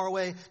as far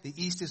away the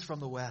east is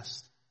from the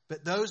west.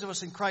 But those of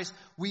us in Christ,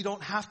 we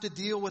don't have to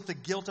deal with the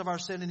guilt of our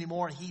sin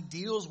anymore. He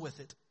deals with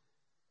it.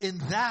 In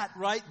that,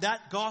 right,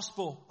 that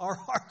gospel, our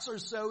hearts are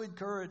so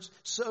encouraged,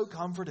 so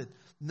comforted,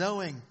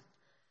 knowing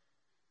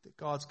that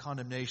God's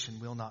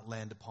condemnation will not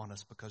land upon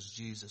us because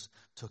Jesus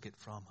took it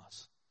from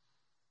us.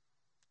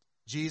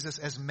 Jesus,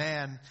 as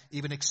man,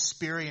 even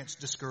experienced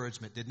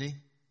discouragement, didn't he?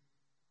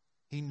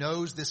 He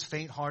knows this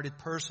faint-hearted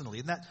personally.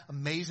 Isn't that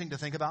amazing to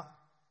think about?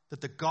 That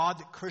the God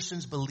that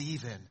Christians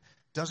believe in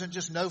doesn't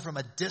just know from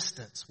a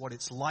distance what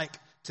it's like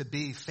to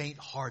be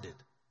faint-hearted,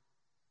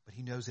 but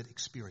he knows it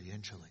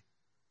experientially.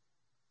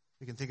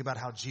 We can think about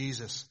how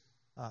Jesus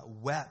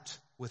wept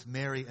with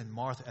Mary and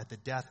Martha at the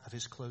death of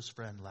his close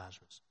friend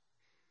Lazarus.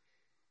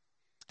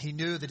 He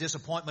knew the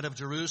disappointment of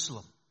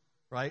Jerusalem,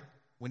 right?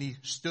 when he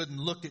stood and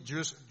looked at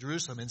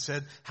Jerusalem and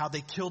said how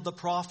they killed the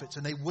prophets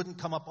and they wouldn't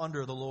come up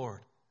under the Lord.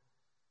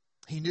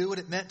 He knew what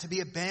it meant to be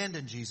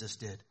abandoned, Jesus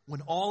did,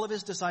 when all of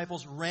his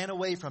disciples ran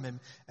away from him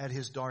at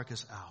his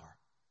darkest hour.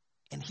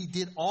 And he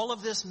did all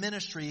of this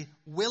ministry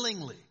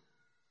willingly.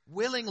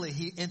 Willingly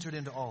he entered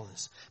into all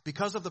this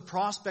because of the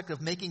prospect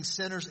of making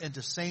sinners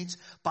into saints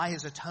by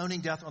his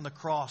atoning death on the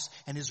cross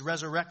and his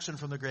resurrection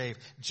from the grave.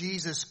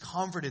 Jesus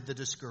comforted the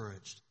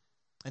discouraged.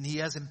 And he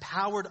has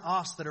empowered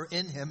us that are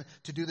in him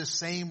to do the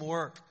same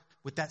work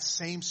with that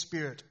same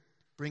Spirit,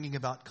 bringing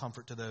about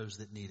comfort to those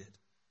that need it.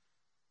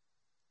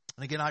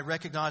 And again, I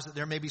recognize that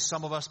there may be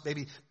some of us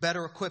maybe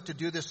better equipped to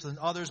do this than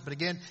others. But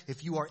again,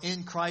 if you are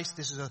in Christ,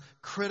 this is a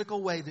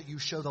critical way that you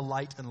show the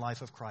light and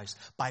life of Christ.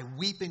 By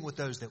weeping with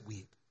those that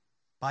weep.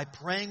 By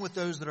praying with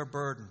those that are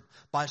burdened.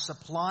 By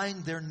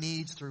supplying their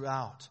needs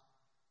throughout.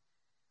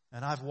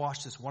 And I've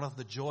watched this. One of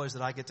the joys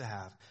that I get to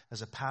have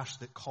as a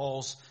pastor that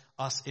calls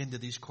us into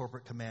these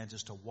corporate commands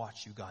is to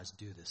watch you guys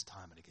do this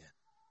time and again.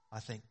 I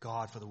thank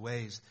God for the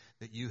ways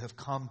that you have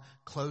come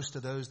close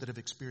to those that have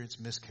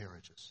experienced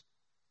miscarriages.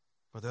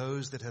 For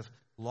those that have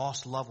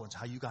lost loved ones,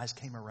 how you guys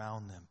came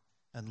around them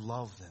and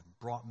loved them,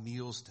 brought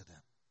meals to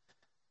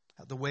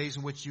them. The ways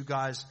in which you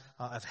guys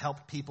have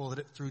helped people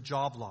through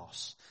job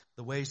loss.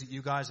 The ways that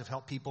you guys have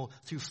helped people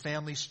through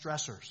family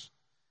stressors.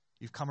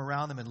 You've come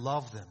around them and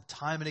loved them.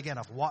 Time and again,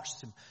 I've watched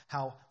them,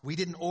 how we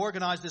didn't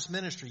organize this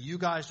ministry. You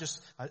guys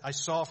just, I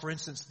saw, for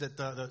instance, that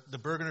the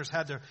Bergeners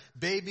had their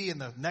baby, and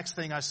the next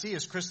thing I see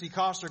is Christy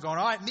Coster going,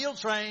 all right, meal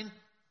train.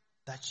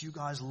 That's you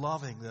guys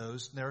loving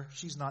those.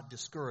 She's not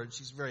discouraged.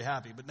 She's very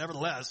happy. But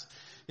nevertheless,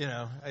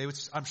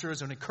 I'm sure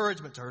it's an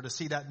encouragement to her to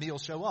see that meal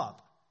show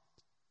up.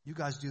 You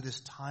guys do this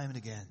time and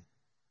again.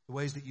 The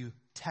ways that you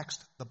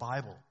text the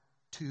Bible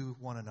to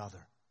one another,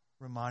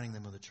 reminding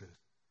them of the truth.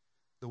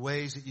 The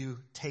ways that you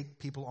take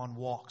people on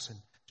walks and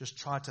just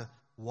try to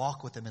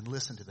walk with them and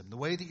listen to them. The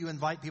way that you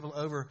invite people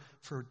over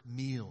for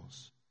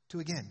meals. To,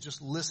 again,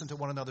 just listen to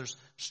one another's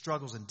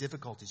struggles and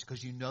difficulties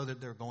because you know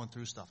that they're going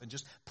through stuff. And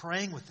just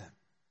praying with them.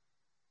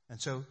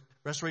 And so,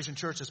 Restoration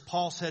Church, as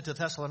Paul said to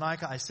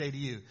Thessalonica, I say to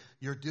you,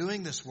 you're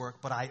doing this work,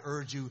 but I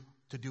urge you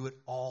to do it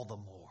all the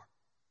more.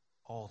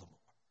 All the more.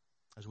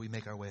 As we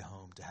make our way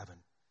home to heaven.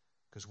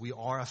 Because we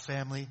are a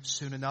family.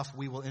 Soon enough,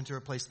 we will enter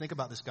a place. Think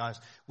about this, guys.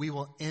 We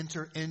will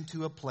enter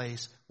into a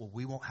place where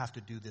we won't have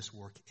to do this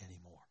work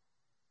anymore.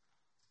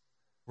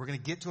 We're going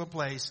to get to a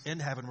place in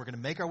heaven. We're going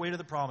to make our way to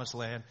the promised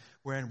land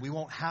wherein we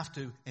won't have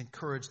to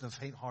encourage the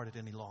faint-hearted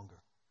any longer.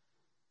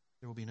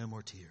 There will be no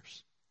more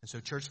tears. And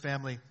so, church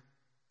family,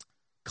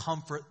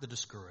 comfort the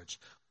discouraged.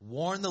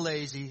 Warn the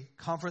lazy.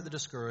 Comfort the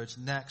discouraged.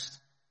 Next,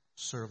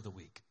 serve the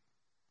weak.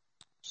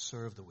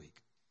 Serve the weak.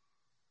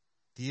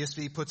 The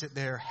ESV puts it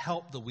there,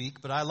 help the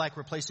weak, but I like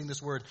replacing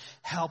this word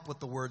help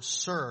with the word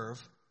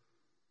serve,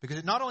 because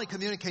it not only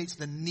communicates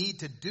the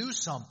need to do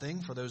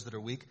something for those that are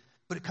weak,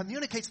 but it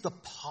communicates the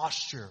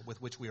posture with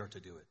which we are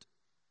to do it.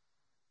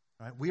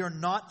 Right? We are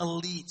not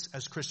elites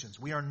as Christians.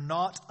 We are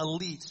not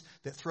elites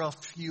that throw a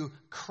few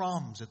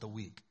crumbs at the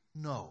weak.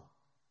 No.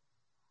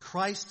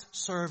 Christ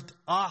served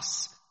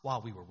us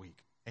while we were weak.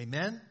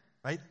 Amen?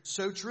 Right?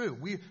 So true.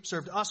 We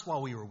served us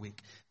while we were weak.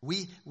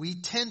 We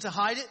tend to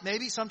hide it.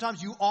 Maybe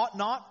sometimes you ought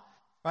not.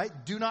 Right?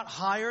 Do not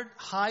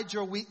hide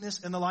your weakness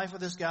in the life of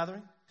this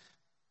gathering.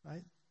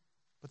 Right?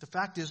 But the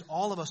fact is,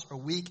 all of us are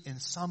weak in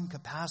some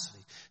capacity.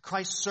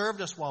 Christ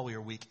served us while we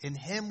were weak. In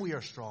him we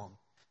are strong.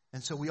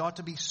 And so we ought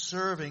to be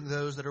serving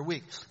those that are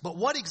weak. But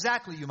what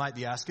exactly, you might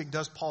be asking,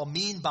 does Paul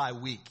mean by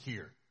weak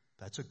here?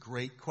 That's a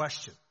great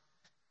question.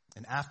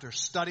 And after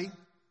study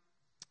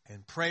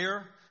and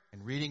prayer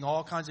and reading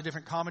all kinds of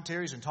different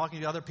commentaries and talking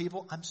to other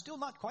people, I'm still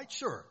not quite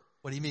sure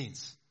what he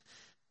means.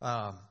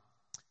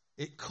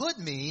 It could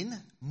mean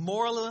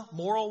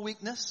moral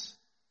weakness,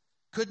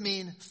 could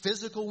mean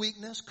physical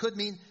weakness, could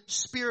mean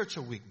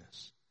spiritual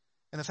weakness.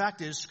 And the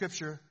fact is,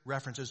 Scripture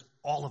references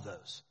all of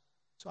those.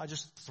 So I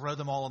just throw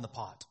them all in the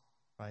pot,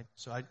 right?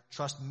 So I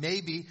trust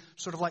maybe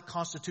sort of like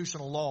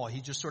constitutional law.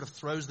 He just sort of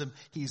throws them.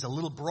 He's a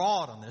little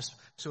broad on this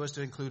so as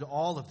to include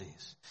all of these.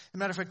 As a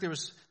matter of fact,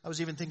 I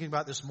was even thinking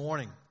about this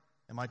morning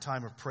in my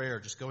time of prayer,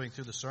 just going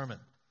through the sermon.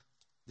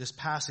 This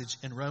passage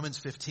in Romans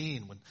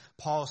 15, when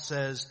Paul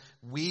says,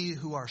 we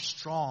who are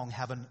strong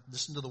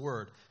listen to the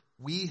word,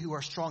 we who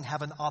are strong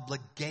have an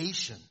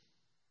obligation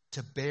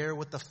to bear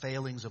with the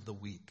failings of the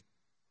weak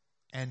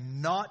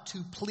and not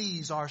to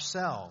please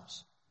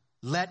ourselves.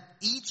 Let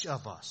each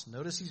of us,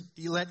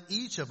 let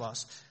each of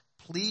us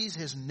please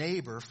his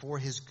neighbor for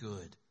his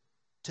good,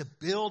 to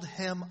build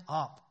him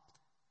up.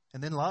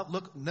 And then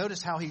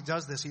notice how he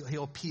does this.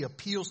 He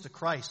appeals to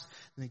Christ,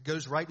 and he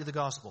goes right to the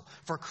gospel.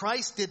 For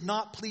Christ did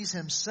not please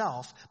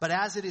himself, but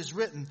as it is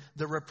written,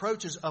 the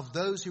reproaches of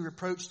those who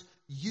reproached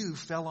you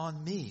fell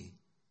on me.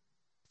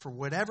 For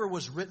whatever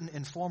was written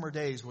in former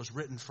days was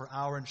written for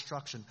our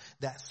instruction,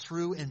 that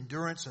through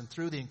endurance and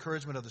through the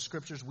encouragement of the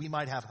Scriptures we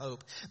might have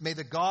hope. May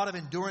the God of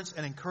endurance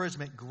and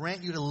encouragement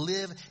grant you to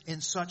live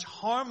in such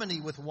harmony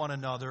with one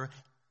another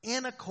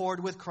in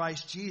accord with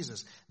Christ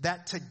Jesus,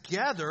 that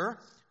together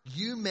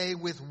you may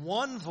with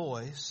one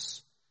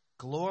voice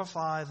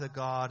glorify the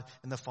God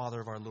and the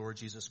Father of our Lord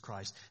Jesus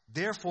Christ.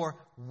 Therefore,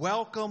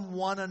 welcome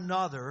one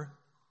another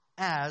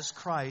as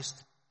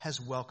Christ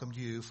has welcomed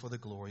you for the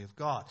glory of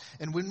God.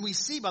 And when we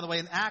see, by the way,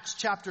 in Acts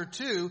chapter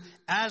 2,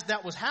 as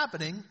that was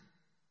happening,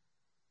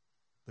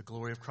 the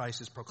glory of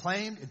Christ is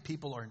proclaimed and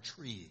people are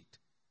intrigued.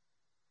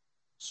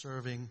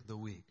 Serving the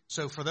weak.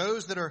 So for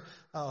those that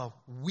are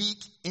weak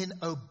in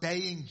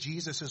obeying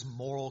Jesus'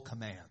 moral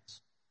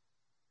commands,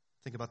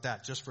 think about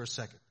that just for a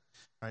second.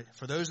 Right?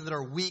 For those that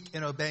are weak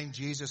in obeying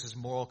Jesus'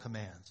 moral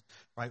commands,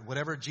 right?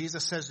 Whatever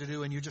Jesus says to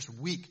do and you're just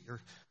weak,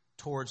 you're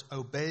towards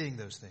obeying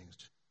those things.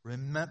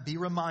 Be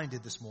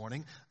reminded this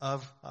morning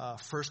of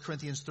 1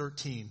 Corinthians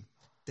 13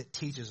 that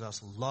teaches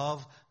us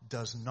love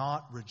does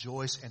not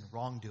rejoice in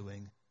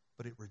wrongdoing,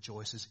 but it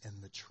rejoices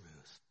in the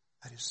truth.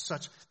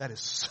 That is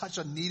such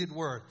a needed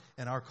word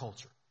in our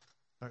culture.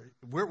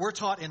 We're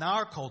taught in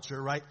our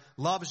culture, right?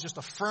 Love is just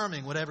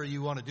affirming whatever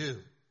you want to do.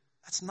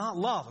 That's not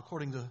love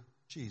according to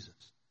Jesus.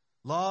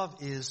 Love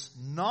is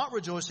not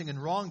rejoicing in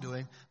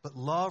wrongdoing, but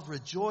love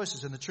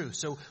rejoices in the truth.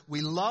 So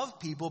we love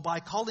people by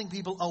calling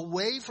people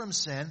away from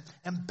sin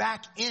and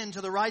back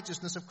into the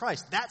righteousness of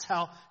Christ. That's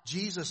how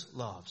Jesus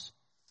loves.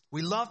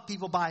 We love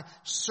people by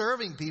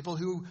serving people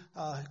who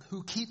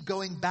keep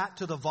going back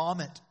to the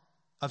vomit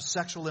of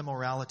sexual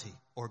immorality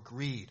or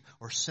greed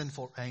or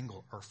sinful anger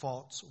or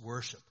false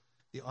worship,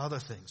 the other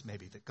things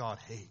maybe that God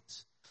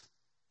hates.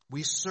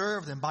 We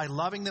serve them by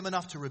loving them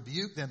enough to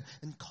rebuke them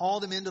and call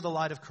them into the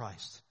light of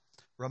Christ,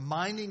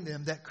 reminding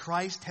them that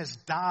Christ has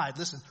died.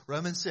 Listen,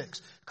 Romans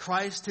 6,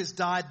 Christ has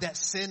died that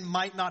sin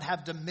might not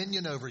have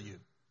dominion over you.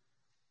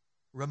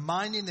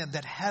 Reminding them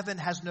that heaven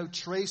has no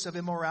trace of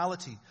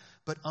immorality,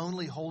 but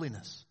only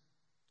holiness.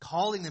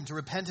 Calling them to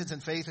repentance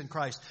and faith in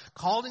Christ.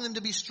 Calling them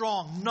to be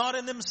strong, not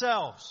in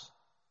themselves,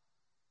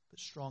 but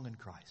strong in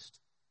Christ.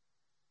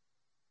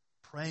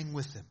 Praying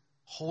with them,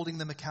 holding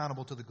them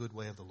accountable to the good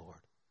way of the Lord.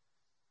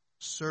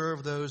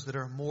 Serve those that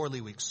are morally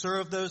weak.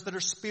 Serve those that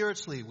are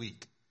spiritually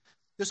weak.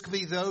 This could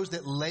be those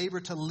that labor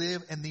to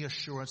live in the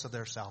assurance of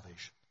their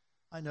salvation.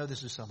 I know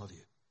this is some of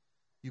you.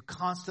 You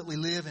constantly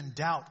live in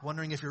doubt,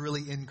 wondering if you're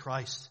really in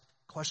Christ,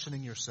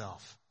 questioning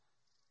yourself.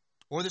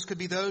 Or this could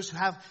be those who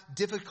have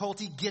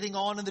difficulty getting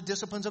on in the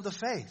disciplines of the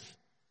faith,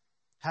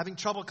 having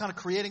trouble kind of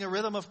creating a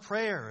rhythm of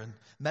prayer and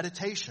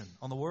meditation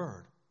on the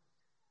Word.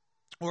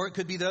 Or it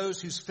could be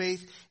those whose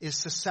faith is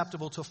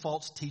susceptible to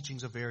false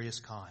teachings of various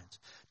kinds,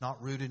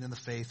 not rooted in the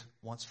faith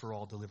once for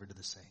all delivered to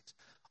the saints.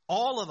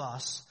 All of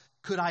us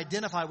could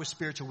identify with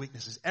spiritual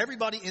weaknesses.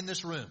 Everybody in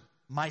this room,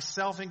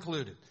 myself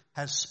included,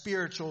 has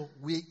spiritual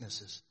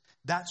weaknesses.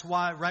 That's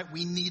why, right,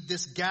 we need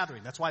this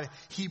gathering. That's why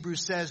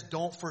Hebrews says,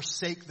 don't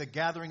forsake the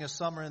gathering as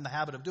some are in the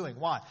habit of doing.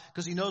 Why?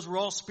 Because he knows we're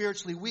all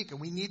spiritually weak and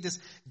we need this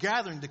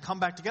gathering to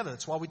come back together.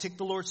 That's why we take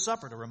the Lord's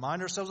Supper, to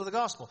remind ourselves of the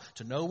gospel,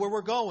 to know where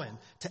we're going,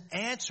 to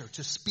answer,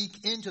 to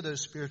speak into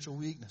those spiritual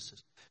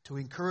weaknesses, to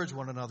encourage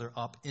one another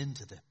up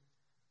into them.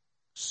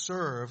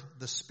 Serve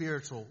the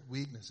spiritual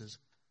weaknesses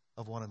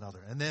of one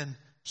another. And then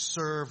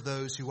serve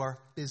those who are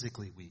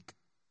physically weak.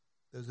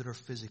 Those that are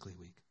physically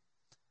weak.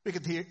 We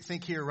can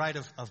think here, right,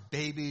 of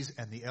babies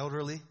and the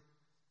elderly,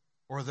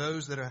 or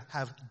those that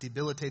have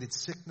debilitated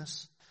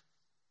sickness.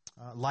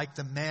 Like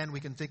the man, we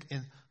can think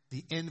in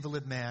the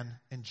invalid man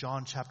in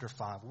John chapter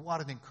 5.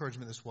 What an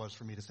encouragement this was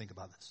for me to think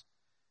about this.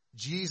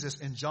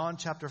 Jesus, in John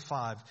chapter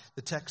 5,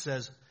 the text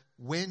says,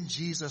 when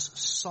Jesus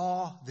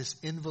saw this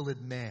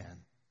invalid man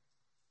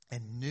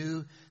and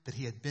knew that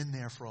he had been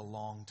there for a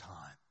long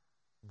time,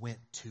 went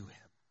to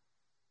him.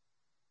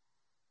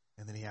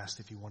 And then he asked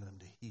if he wanted him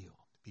to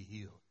be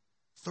healed.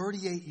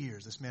 38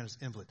 years, this man is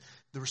invalid.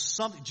 There was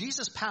something,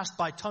 Jesus passed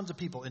by tons of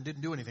people and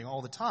didn't do anything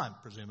all the time,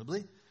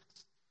 presumably.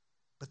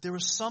 But there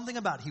was something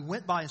about it. He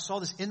went by and saw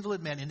this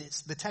invalid man, and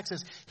the text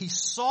says he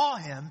saw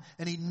him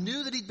and he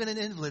knew that he'd been an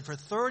invalid for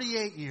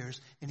 38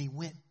 years, and he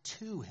went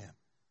to him.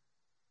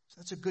 So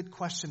that's a good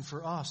question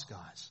for us,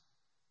 guys.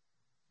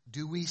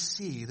 Do we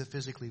see the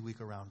physically weak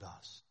around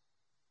us?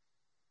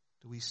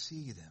 Do we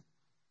see them?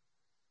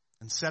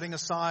 And setting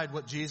aside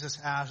what Jesus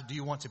asked, do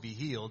you want to be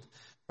healed?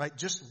 Right?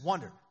 Just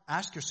wonder.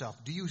 Ask yourself,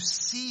 do you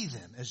see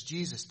them as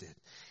Jesus did?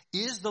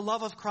 Is the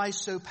love of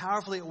Christ so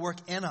powerfully at work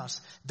in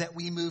us that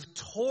we move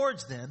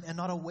towards them and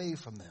not away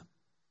from them?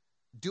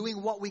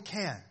 Doing what we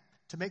can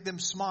to make them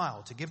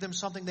smile, to give them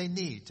something they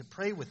need, to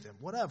pray with them,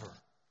 whatever.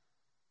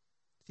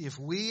 If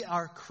we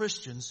are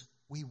Christians,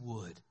 we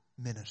would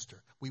minister.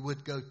 We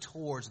would go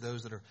towards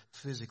those that are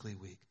physically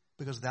weak,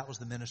 because that was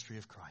the ministry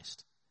of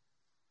Christ.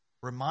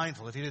 We're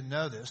mindful, if you didn't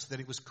know this, that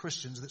it was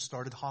Christians that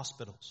started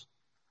hospitals.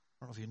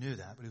 I don't know if you knew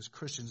that, but it was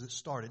Christians that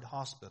started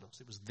hospitals.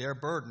 It was their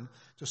burden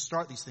to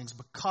start these things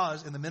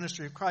because in the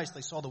ministry of Christ,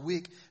 they saw the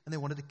weak and they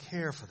wanted to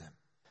care for them.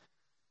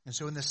 And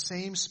so in the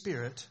same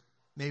spirit,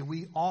 may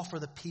we offer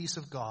the peace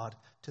of God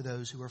to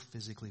those who are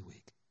physically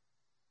weak.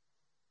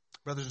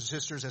 Brothers and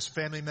sisters, as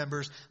family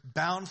members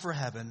bound for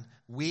heaven,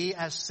 we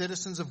as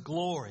citizens of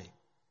glory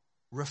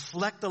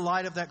reflect the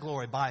light of that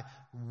glory by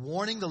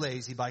warning the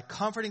lazy, by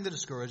comforting the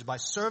discouraged, by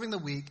serving the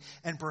weak,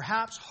 and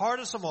perhaps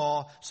hardest of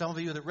all, some of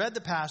you that read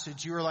the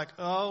passage, you were like,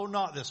 oh,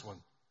 not this one.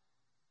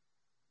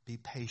 Be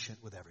patient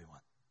with everyone.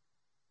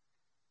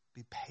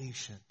 Be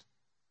patient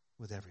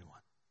with everyone.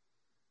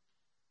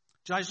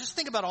 Guys, just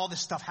think about all this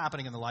stuff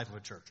happening in the life of a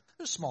church.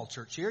 There's a small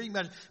church here. You can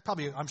imagine,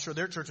 probably, I'm sure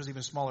their church is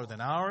even smaller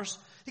than ours.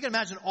 You can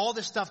imagine all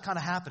this stuff kind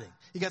of happening.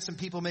 You got some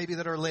people maybe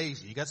that are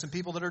lazy. You got some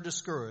people that are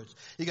discouraged.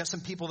 You got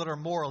some people that are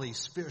morally,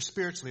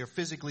 spiritually, or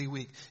physically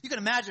weak. You can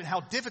imagine how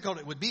difficult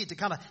it would be to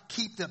kind of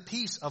keep the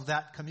peace of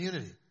that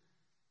community.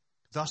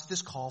 Thus,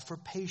 this call for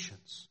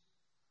patience.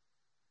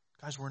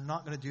 Guys, we're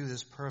not going to do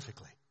this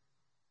perfectly.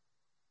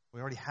 We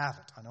already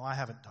haven't. I know I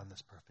haven't done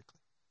this perfectly.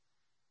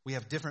 We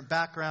have different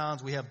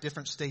backgrounds. We have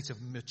different states of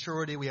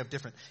maturity. We have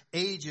different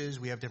ages.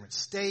 We have different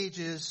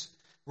stages.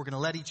 We're going to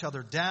let each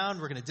other down.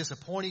 We're going to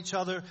disappoint each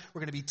other. We're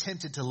going to be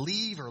tempted to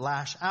leave or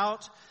lash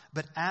out.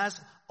 But as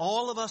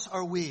all of us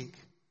are weak,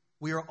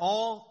 we are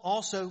all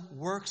also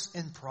works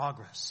in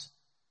progress.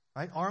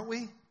 Right? Aren't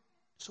we?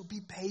 So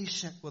be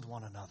patient with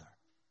one another.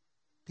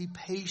 Be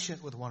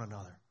patient with one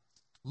another.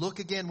 Look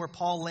again where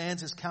Paul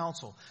lands his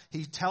counsel.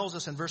 He tells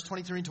us in verse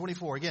 23 and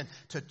 24, again,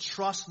 to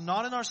trust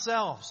not in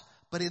ourselves,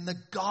 but in the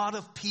God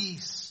of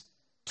peace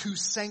to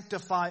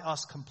sanctify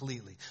us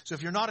completely. So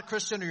if you're not a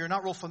Christian or you're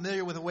not real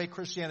familiar with the way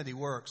Christianity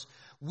works,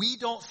 we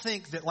don't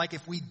think that like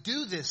if we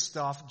do this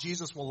stuff,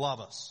 Jesus will love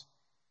us.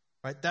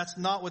 Right? That's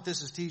not what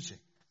this is teaching.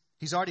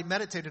 He's already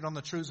meditated on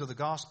the truths of the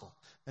gospel.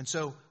 And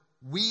so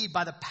we,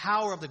 by the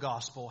power of the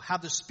gospel,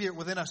 have the Spirit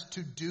within us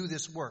to do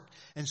this work.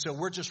 And so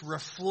we're just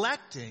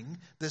reflecting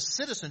the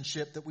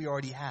citizenship that we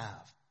already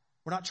have.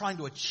 We're not trying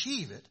to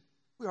achieve it.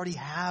 We already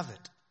have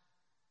it.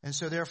 And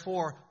so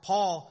therefore,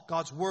 Paul,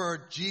 God's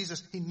word,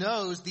 Jesus, he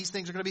knows these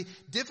things are going to be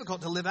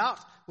difficult to live out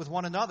with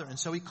one another. And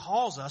so he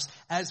calls us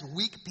as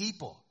weak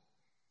people.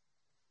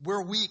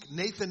 We're weak.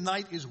 Nathan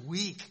Knight is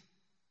weak.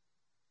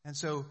 And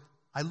so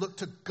I look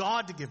to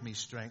God to give me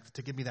strength,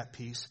 to give me that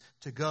peace,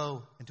 to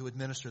go and to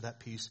administer that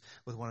peace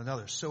with one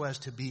another, so as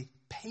to be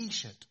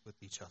patient with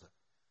each other.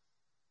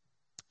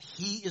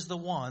 He is the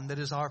one that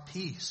is our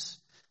peace.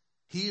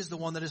 He is the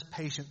one that is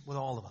patient with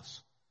all of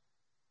us.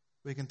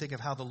 We can think of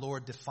how the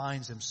Lord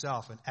defines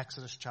himself in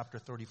Exodus chapter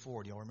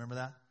 34. Do y'all remember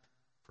that?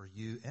 For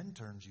you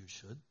interns, you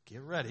should.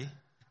 Get ready.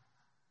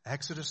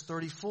 Exodus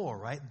 34,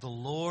 right? The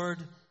Lord,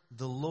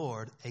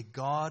 a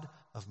God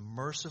of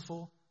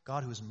merciful,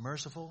 God who is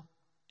merciful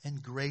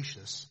and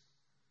gracious,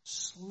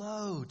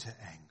 slow to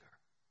anger.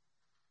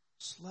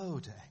 Slow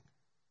to anger.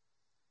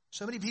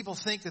 So many people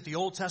think that the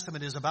Old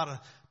Testament is about a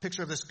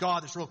picture of this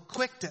God that's real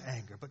quick to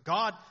anger. But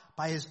God,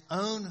 by his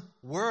own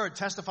word,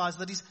 testifies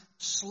that he's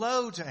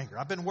slow to anger.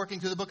 I've been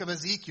working through the book of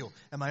Ezekiel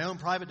in my own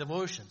private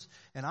devotions.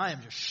 And I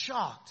am just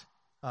shocked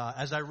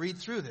as I read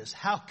through this,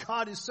 how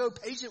God is so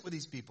patient with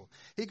these people.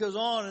 He goes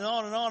on and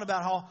on and on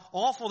about how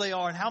awful they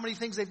are and how many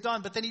things they've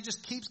done. But then he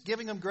just keeps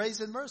giving them grace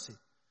and mercy.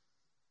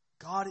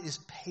 God is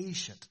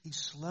patient. He's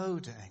slow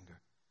to anger.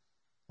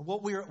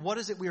 What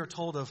is it we are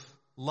told of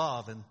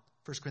love in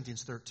 1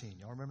 Corinthians 13?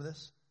 Y'all remember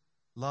this?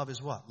 Love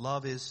is what?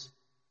 Love is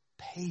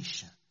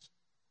patient.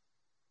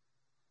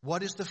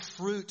 What is the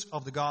fruit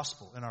of the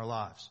gospel in our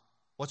lives?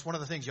 What's one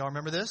of the things? Y'all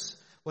remember this?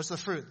 What's the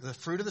fruit? The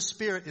fruit of the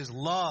Spirit is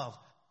love,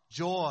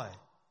 joy,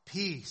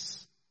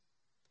 peace,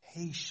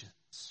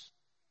 patience.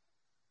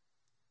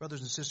 Brothers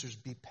and sisters,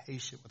 be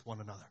patient with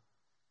one another.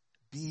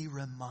 Be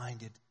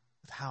reminded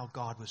of how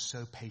God was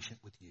so patient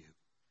with you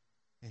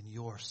and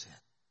your sin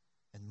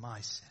and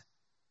my sin.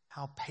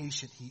 How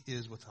patient he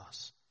is with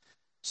us.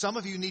 Some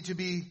of you need to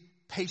be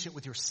patient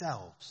with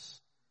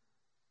yourselves.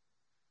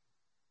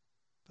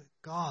 But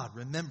God,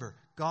 remember,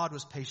 God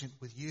was patient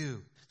with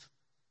you.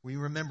 We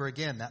remember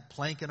again that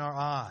plank in our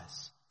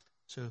eyes.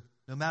 So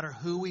no matter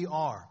who we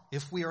are,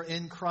 if we are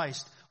in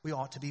Christ, we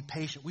ought to be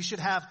patient. We should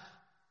have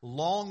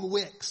long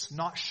wicks,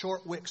 not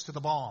short wicks to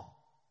the bomb.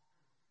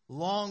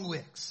 Long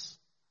wicks.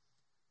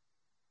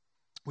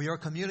 We are a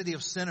community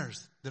of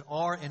sinners that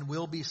are and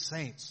will be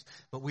saints,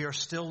 but we are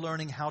still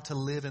learning how to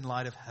live in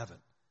light of heaven.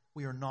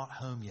 We are not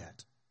home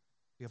yet.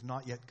 We have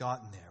not yet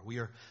gotten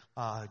there.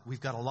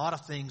 We've got a lot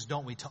of things,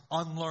 don't we, to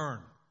unlearn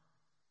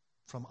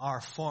from our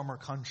former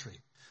country.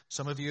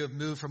 Some of you have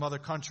moved from other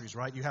countries,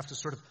 right? You have to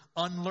sort of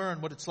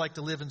unlearn what it's like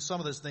to live in some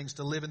of those things,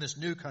 to live in this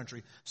new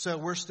country. So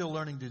we're still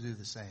learning to do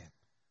the same,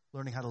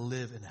 learning how to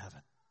live in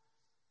heaven.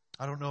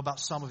 I don't know about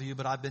some of you,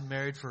 but I've been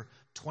married for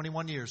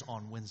 21 years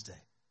on Wednesday.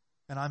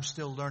 And I'm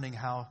still learning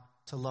how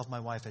to love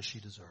my wife as she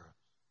deserves.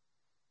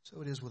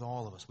 So it is with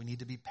all of us. We need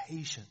to be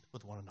patient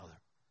with one another.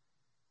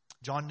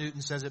 John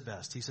Newton says it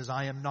best. He says,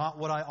 I am not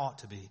what I ought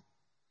to be.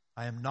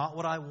 I am not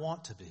what I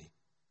want to be.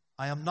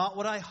 I am not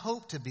what I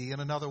hope to be in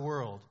another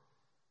world.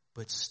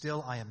 But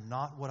still, I am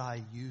not what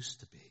I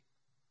used to be.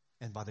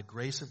 And by the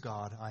grace of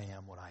God, I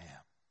am what I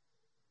am.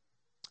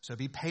 So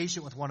be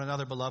patient with one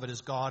another, beloved,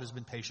 as God has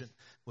been patient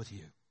with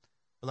you.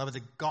 Beloved,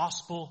 the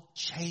gospel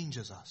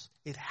changes us.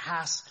 It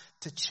has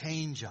to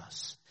change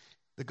us.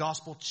 The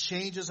gospel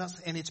changes us,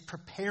 and it's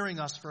preparing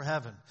us for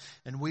heaven.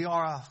 And we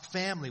are a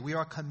family, we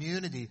are a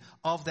community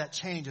of that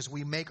change as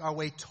we make our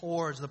way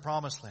towards the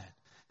promised land.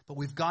 But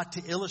we've got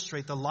to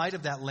illustrate the light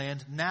of that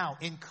land now,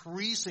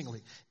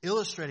 increasingly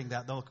illustrating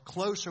that the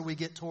closer we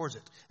get towards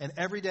it. And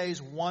every day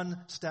is one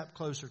step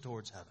closer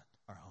towards heaven,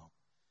 our home.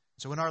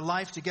 So in our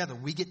life together,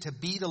 we get to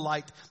be the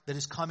light that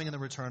is coming in the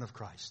return of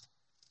Christ.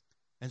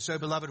 And so,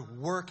 beloved,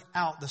 work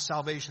out the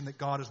salvation that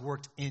God has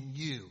worked in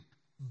you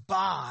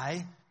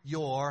by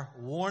your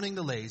warning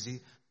the lazy,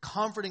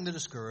 comforting the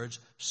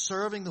discouraged,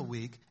 serving the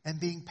weak, and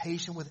being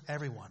patient with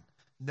everyone,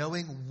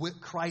 knowing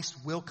Christ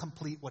will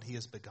complete what he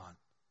has begun.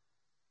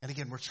 And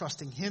again, we're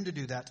trusting him to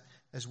do that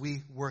as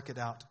we work it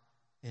out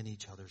in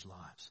each other's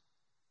lives.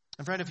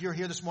 And friend, if you're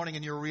here this morning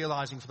and you're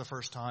realizing for the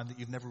first time that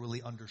you've never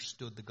really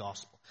understood the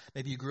gospel,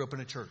 maybe you grew up in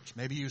a church,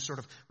 maybe you sort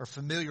of are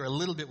familiar a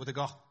little bit with the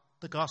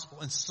gospel,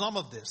 and some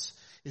of this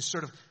is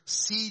sort of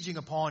sieging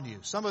upon you.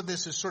 Some of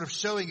this is sort of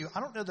showing you, I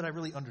don't know that I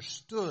really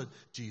understood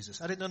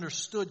Jesus. I didn't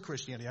understood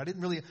Christianity. I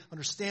didn't really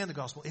understand the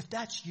gospel. If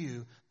that's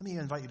you, let me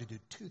invite you to do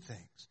two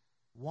things.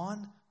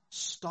 One,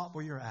 stop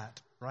where you're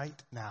at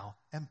right now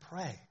and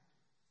pray.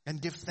 And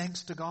give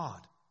thanks to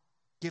God.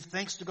 Give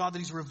thanks to God that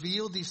he's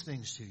revealed these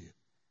things to you.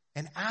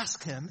 And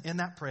ask him in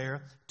that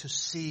prayer to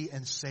see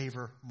and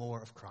savor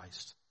more of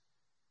Christ.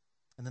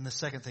 And then the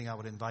second thing I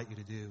would invite you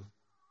to do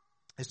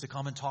is to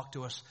come and talk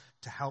to us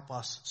to help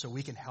us so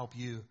we can help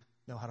you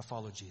know how to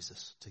follow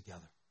Jesus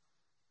together.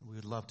 And we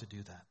would love to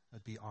do that.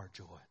 That'd be our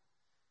joy.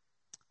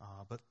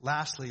 But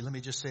lastly, let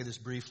me just say this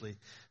briefly.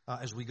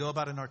 As we go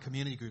about in our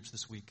community groups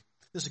this week,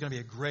 this is going to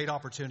be a great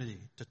opportunity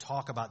to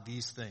talk about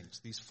these things,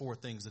 these four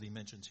things that he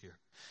mentions here.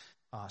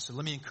 So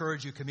let me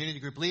encourage you, community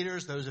group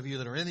leaders, those of you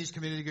that are in these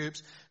community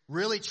groups,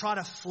 really try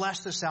to flesh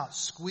this out,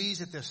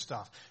 squeeze at this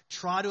stuff.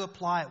 Try to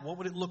apply it. What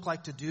would it look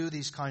like to do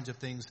these kinds of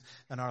things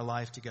in our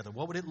life together?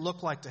 What would it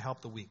look like to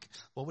help the weak?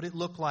 What would it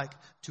look like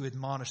to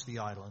admonish the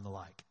idle and the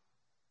like?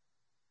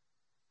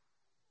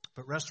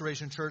 But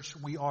Restoration Church,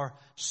 we are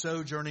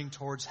sojourning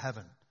towards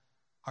heaven.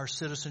 Our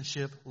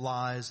citizenship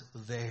lies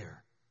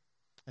there.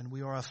 And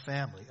we are a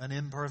family, an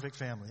imperfect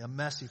family, a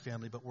messy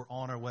family, but we're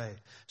on our way.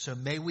 So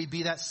may we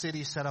be that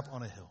city set up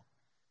on a hill.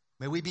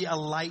 May we be a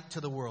light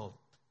to the world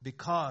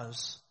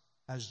because,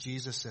 as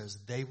Jesus says,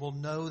 they will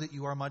know that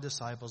you are my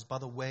disciples by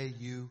the way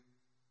you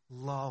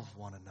love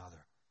one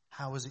another.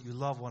 How is it you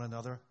love one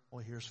another?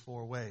 Well, here's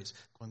four ways.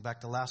 Going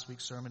back to last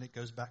week's sermon, it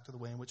goes back to the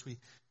way in which we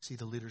see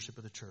the leadership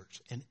of the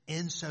church. And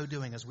in so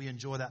doing, as we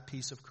enjoy that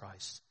peace of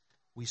Christ,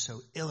 we so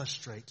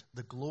illustrate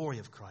the glory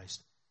of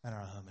Christ and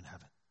our home in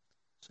heaven.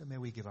 So may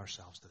we give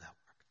ourselves to that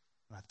work.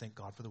 And I thank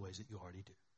God for the ways that you already do.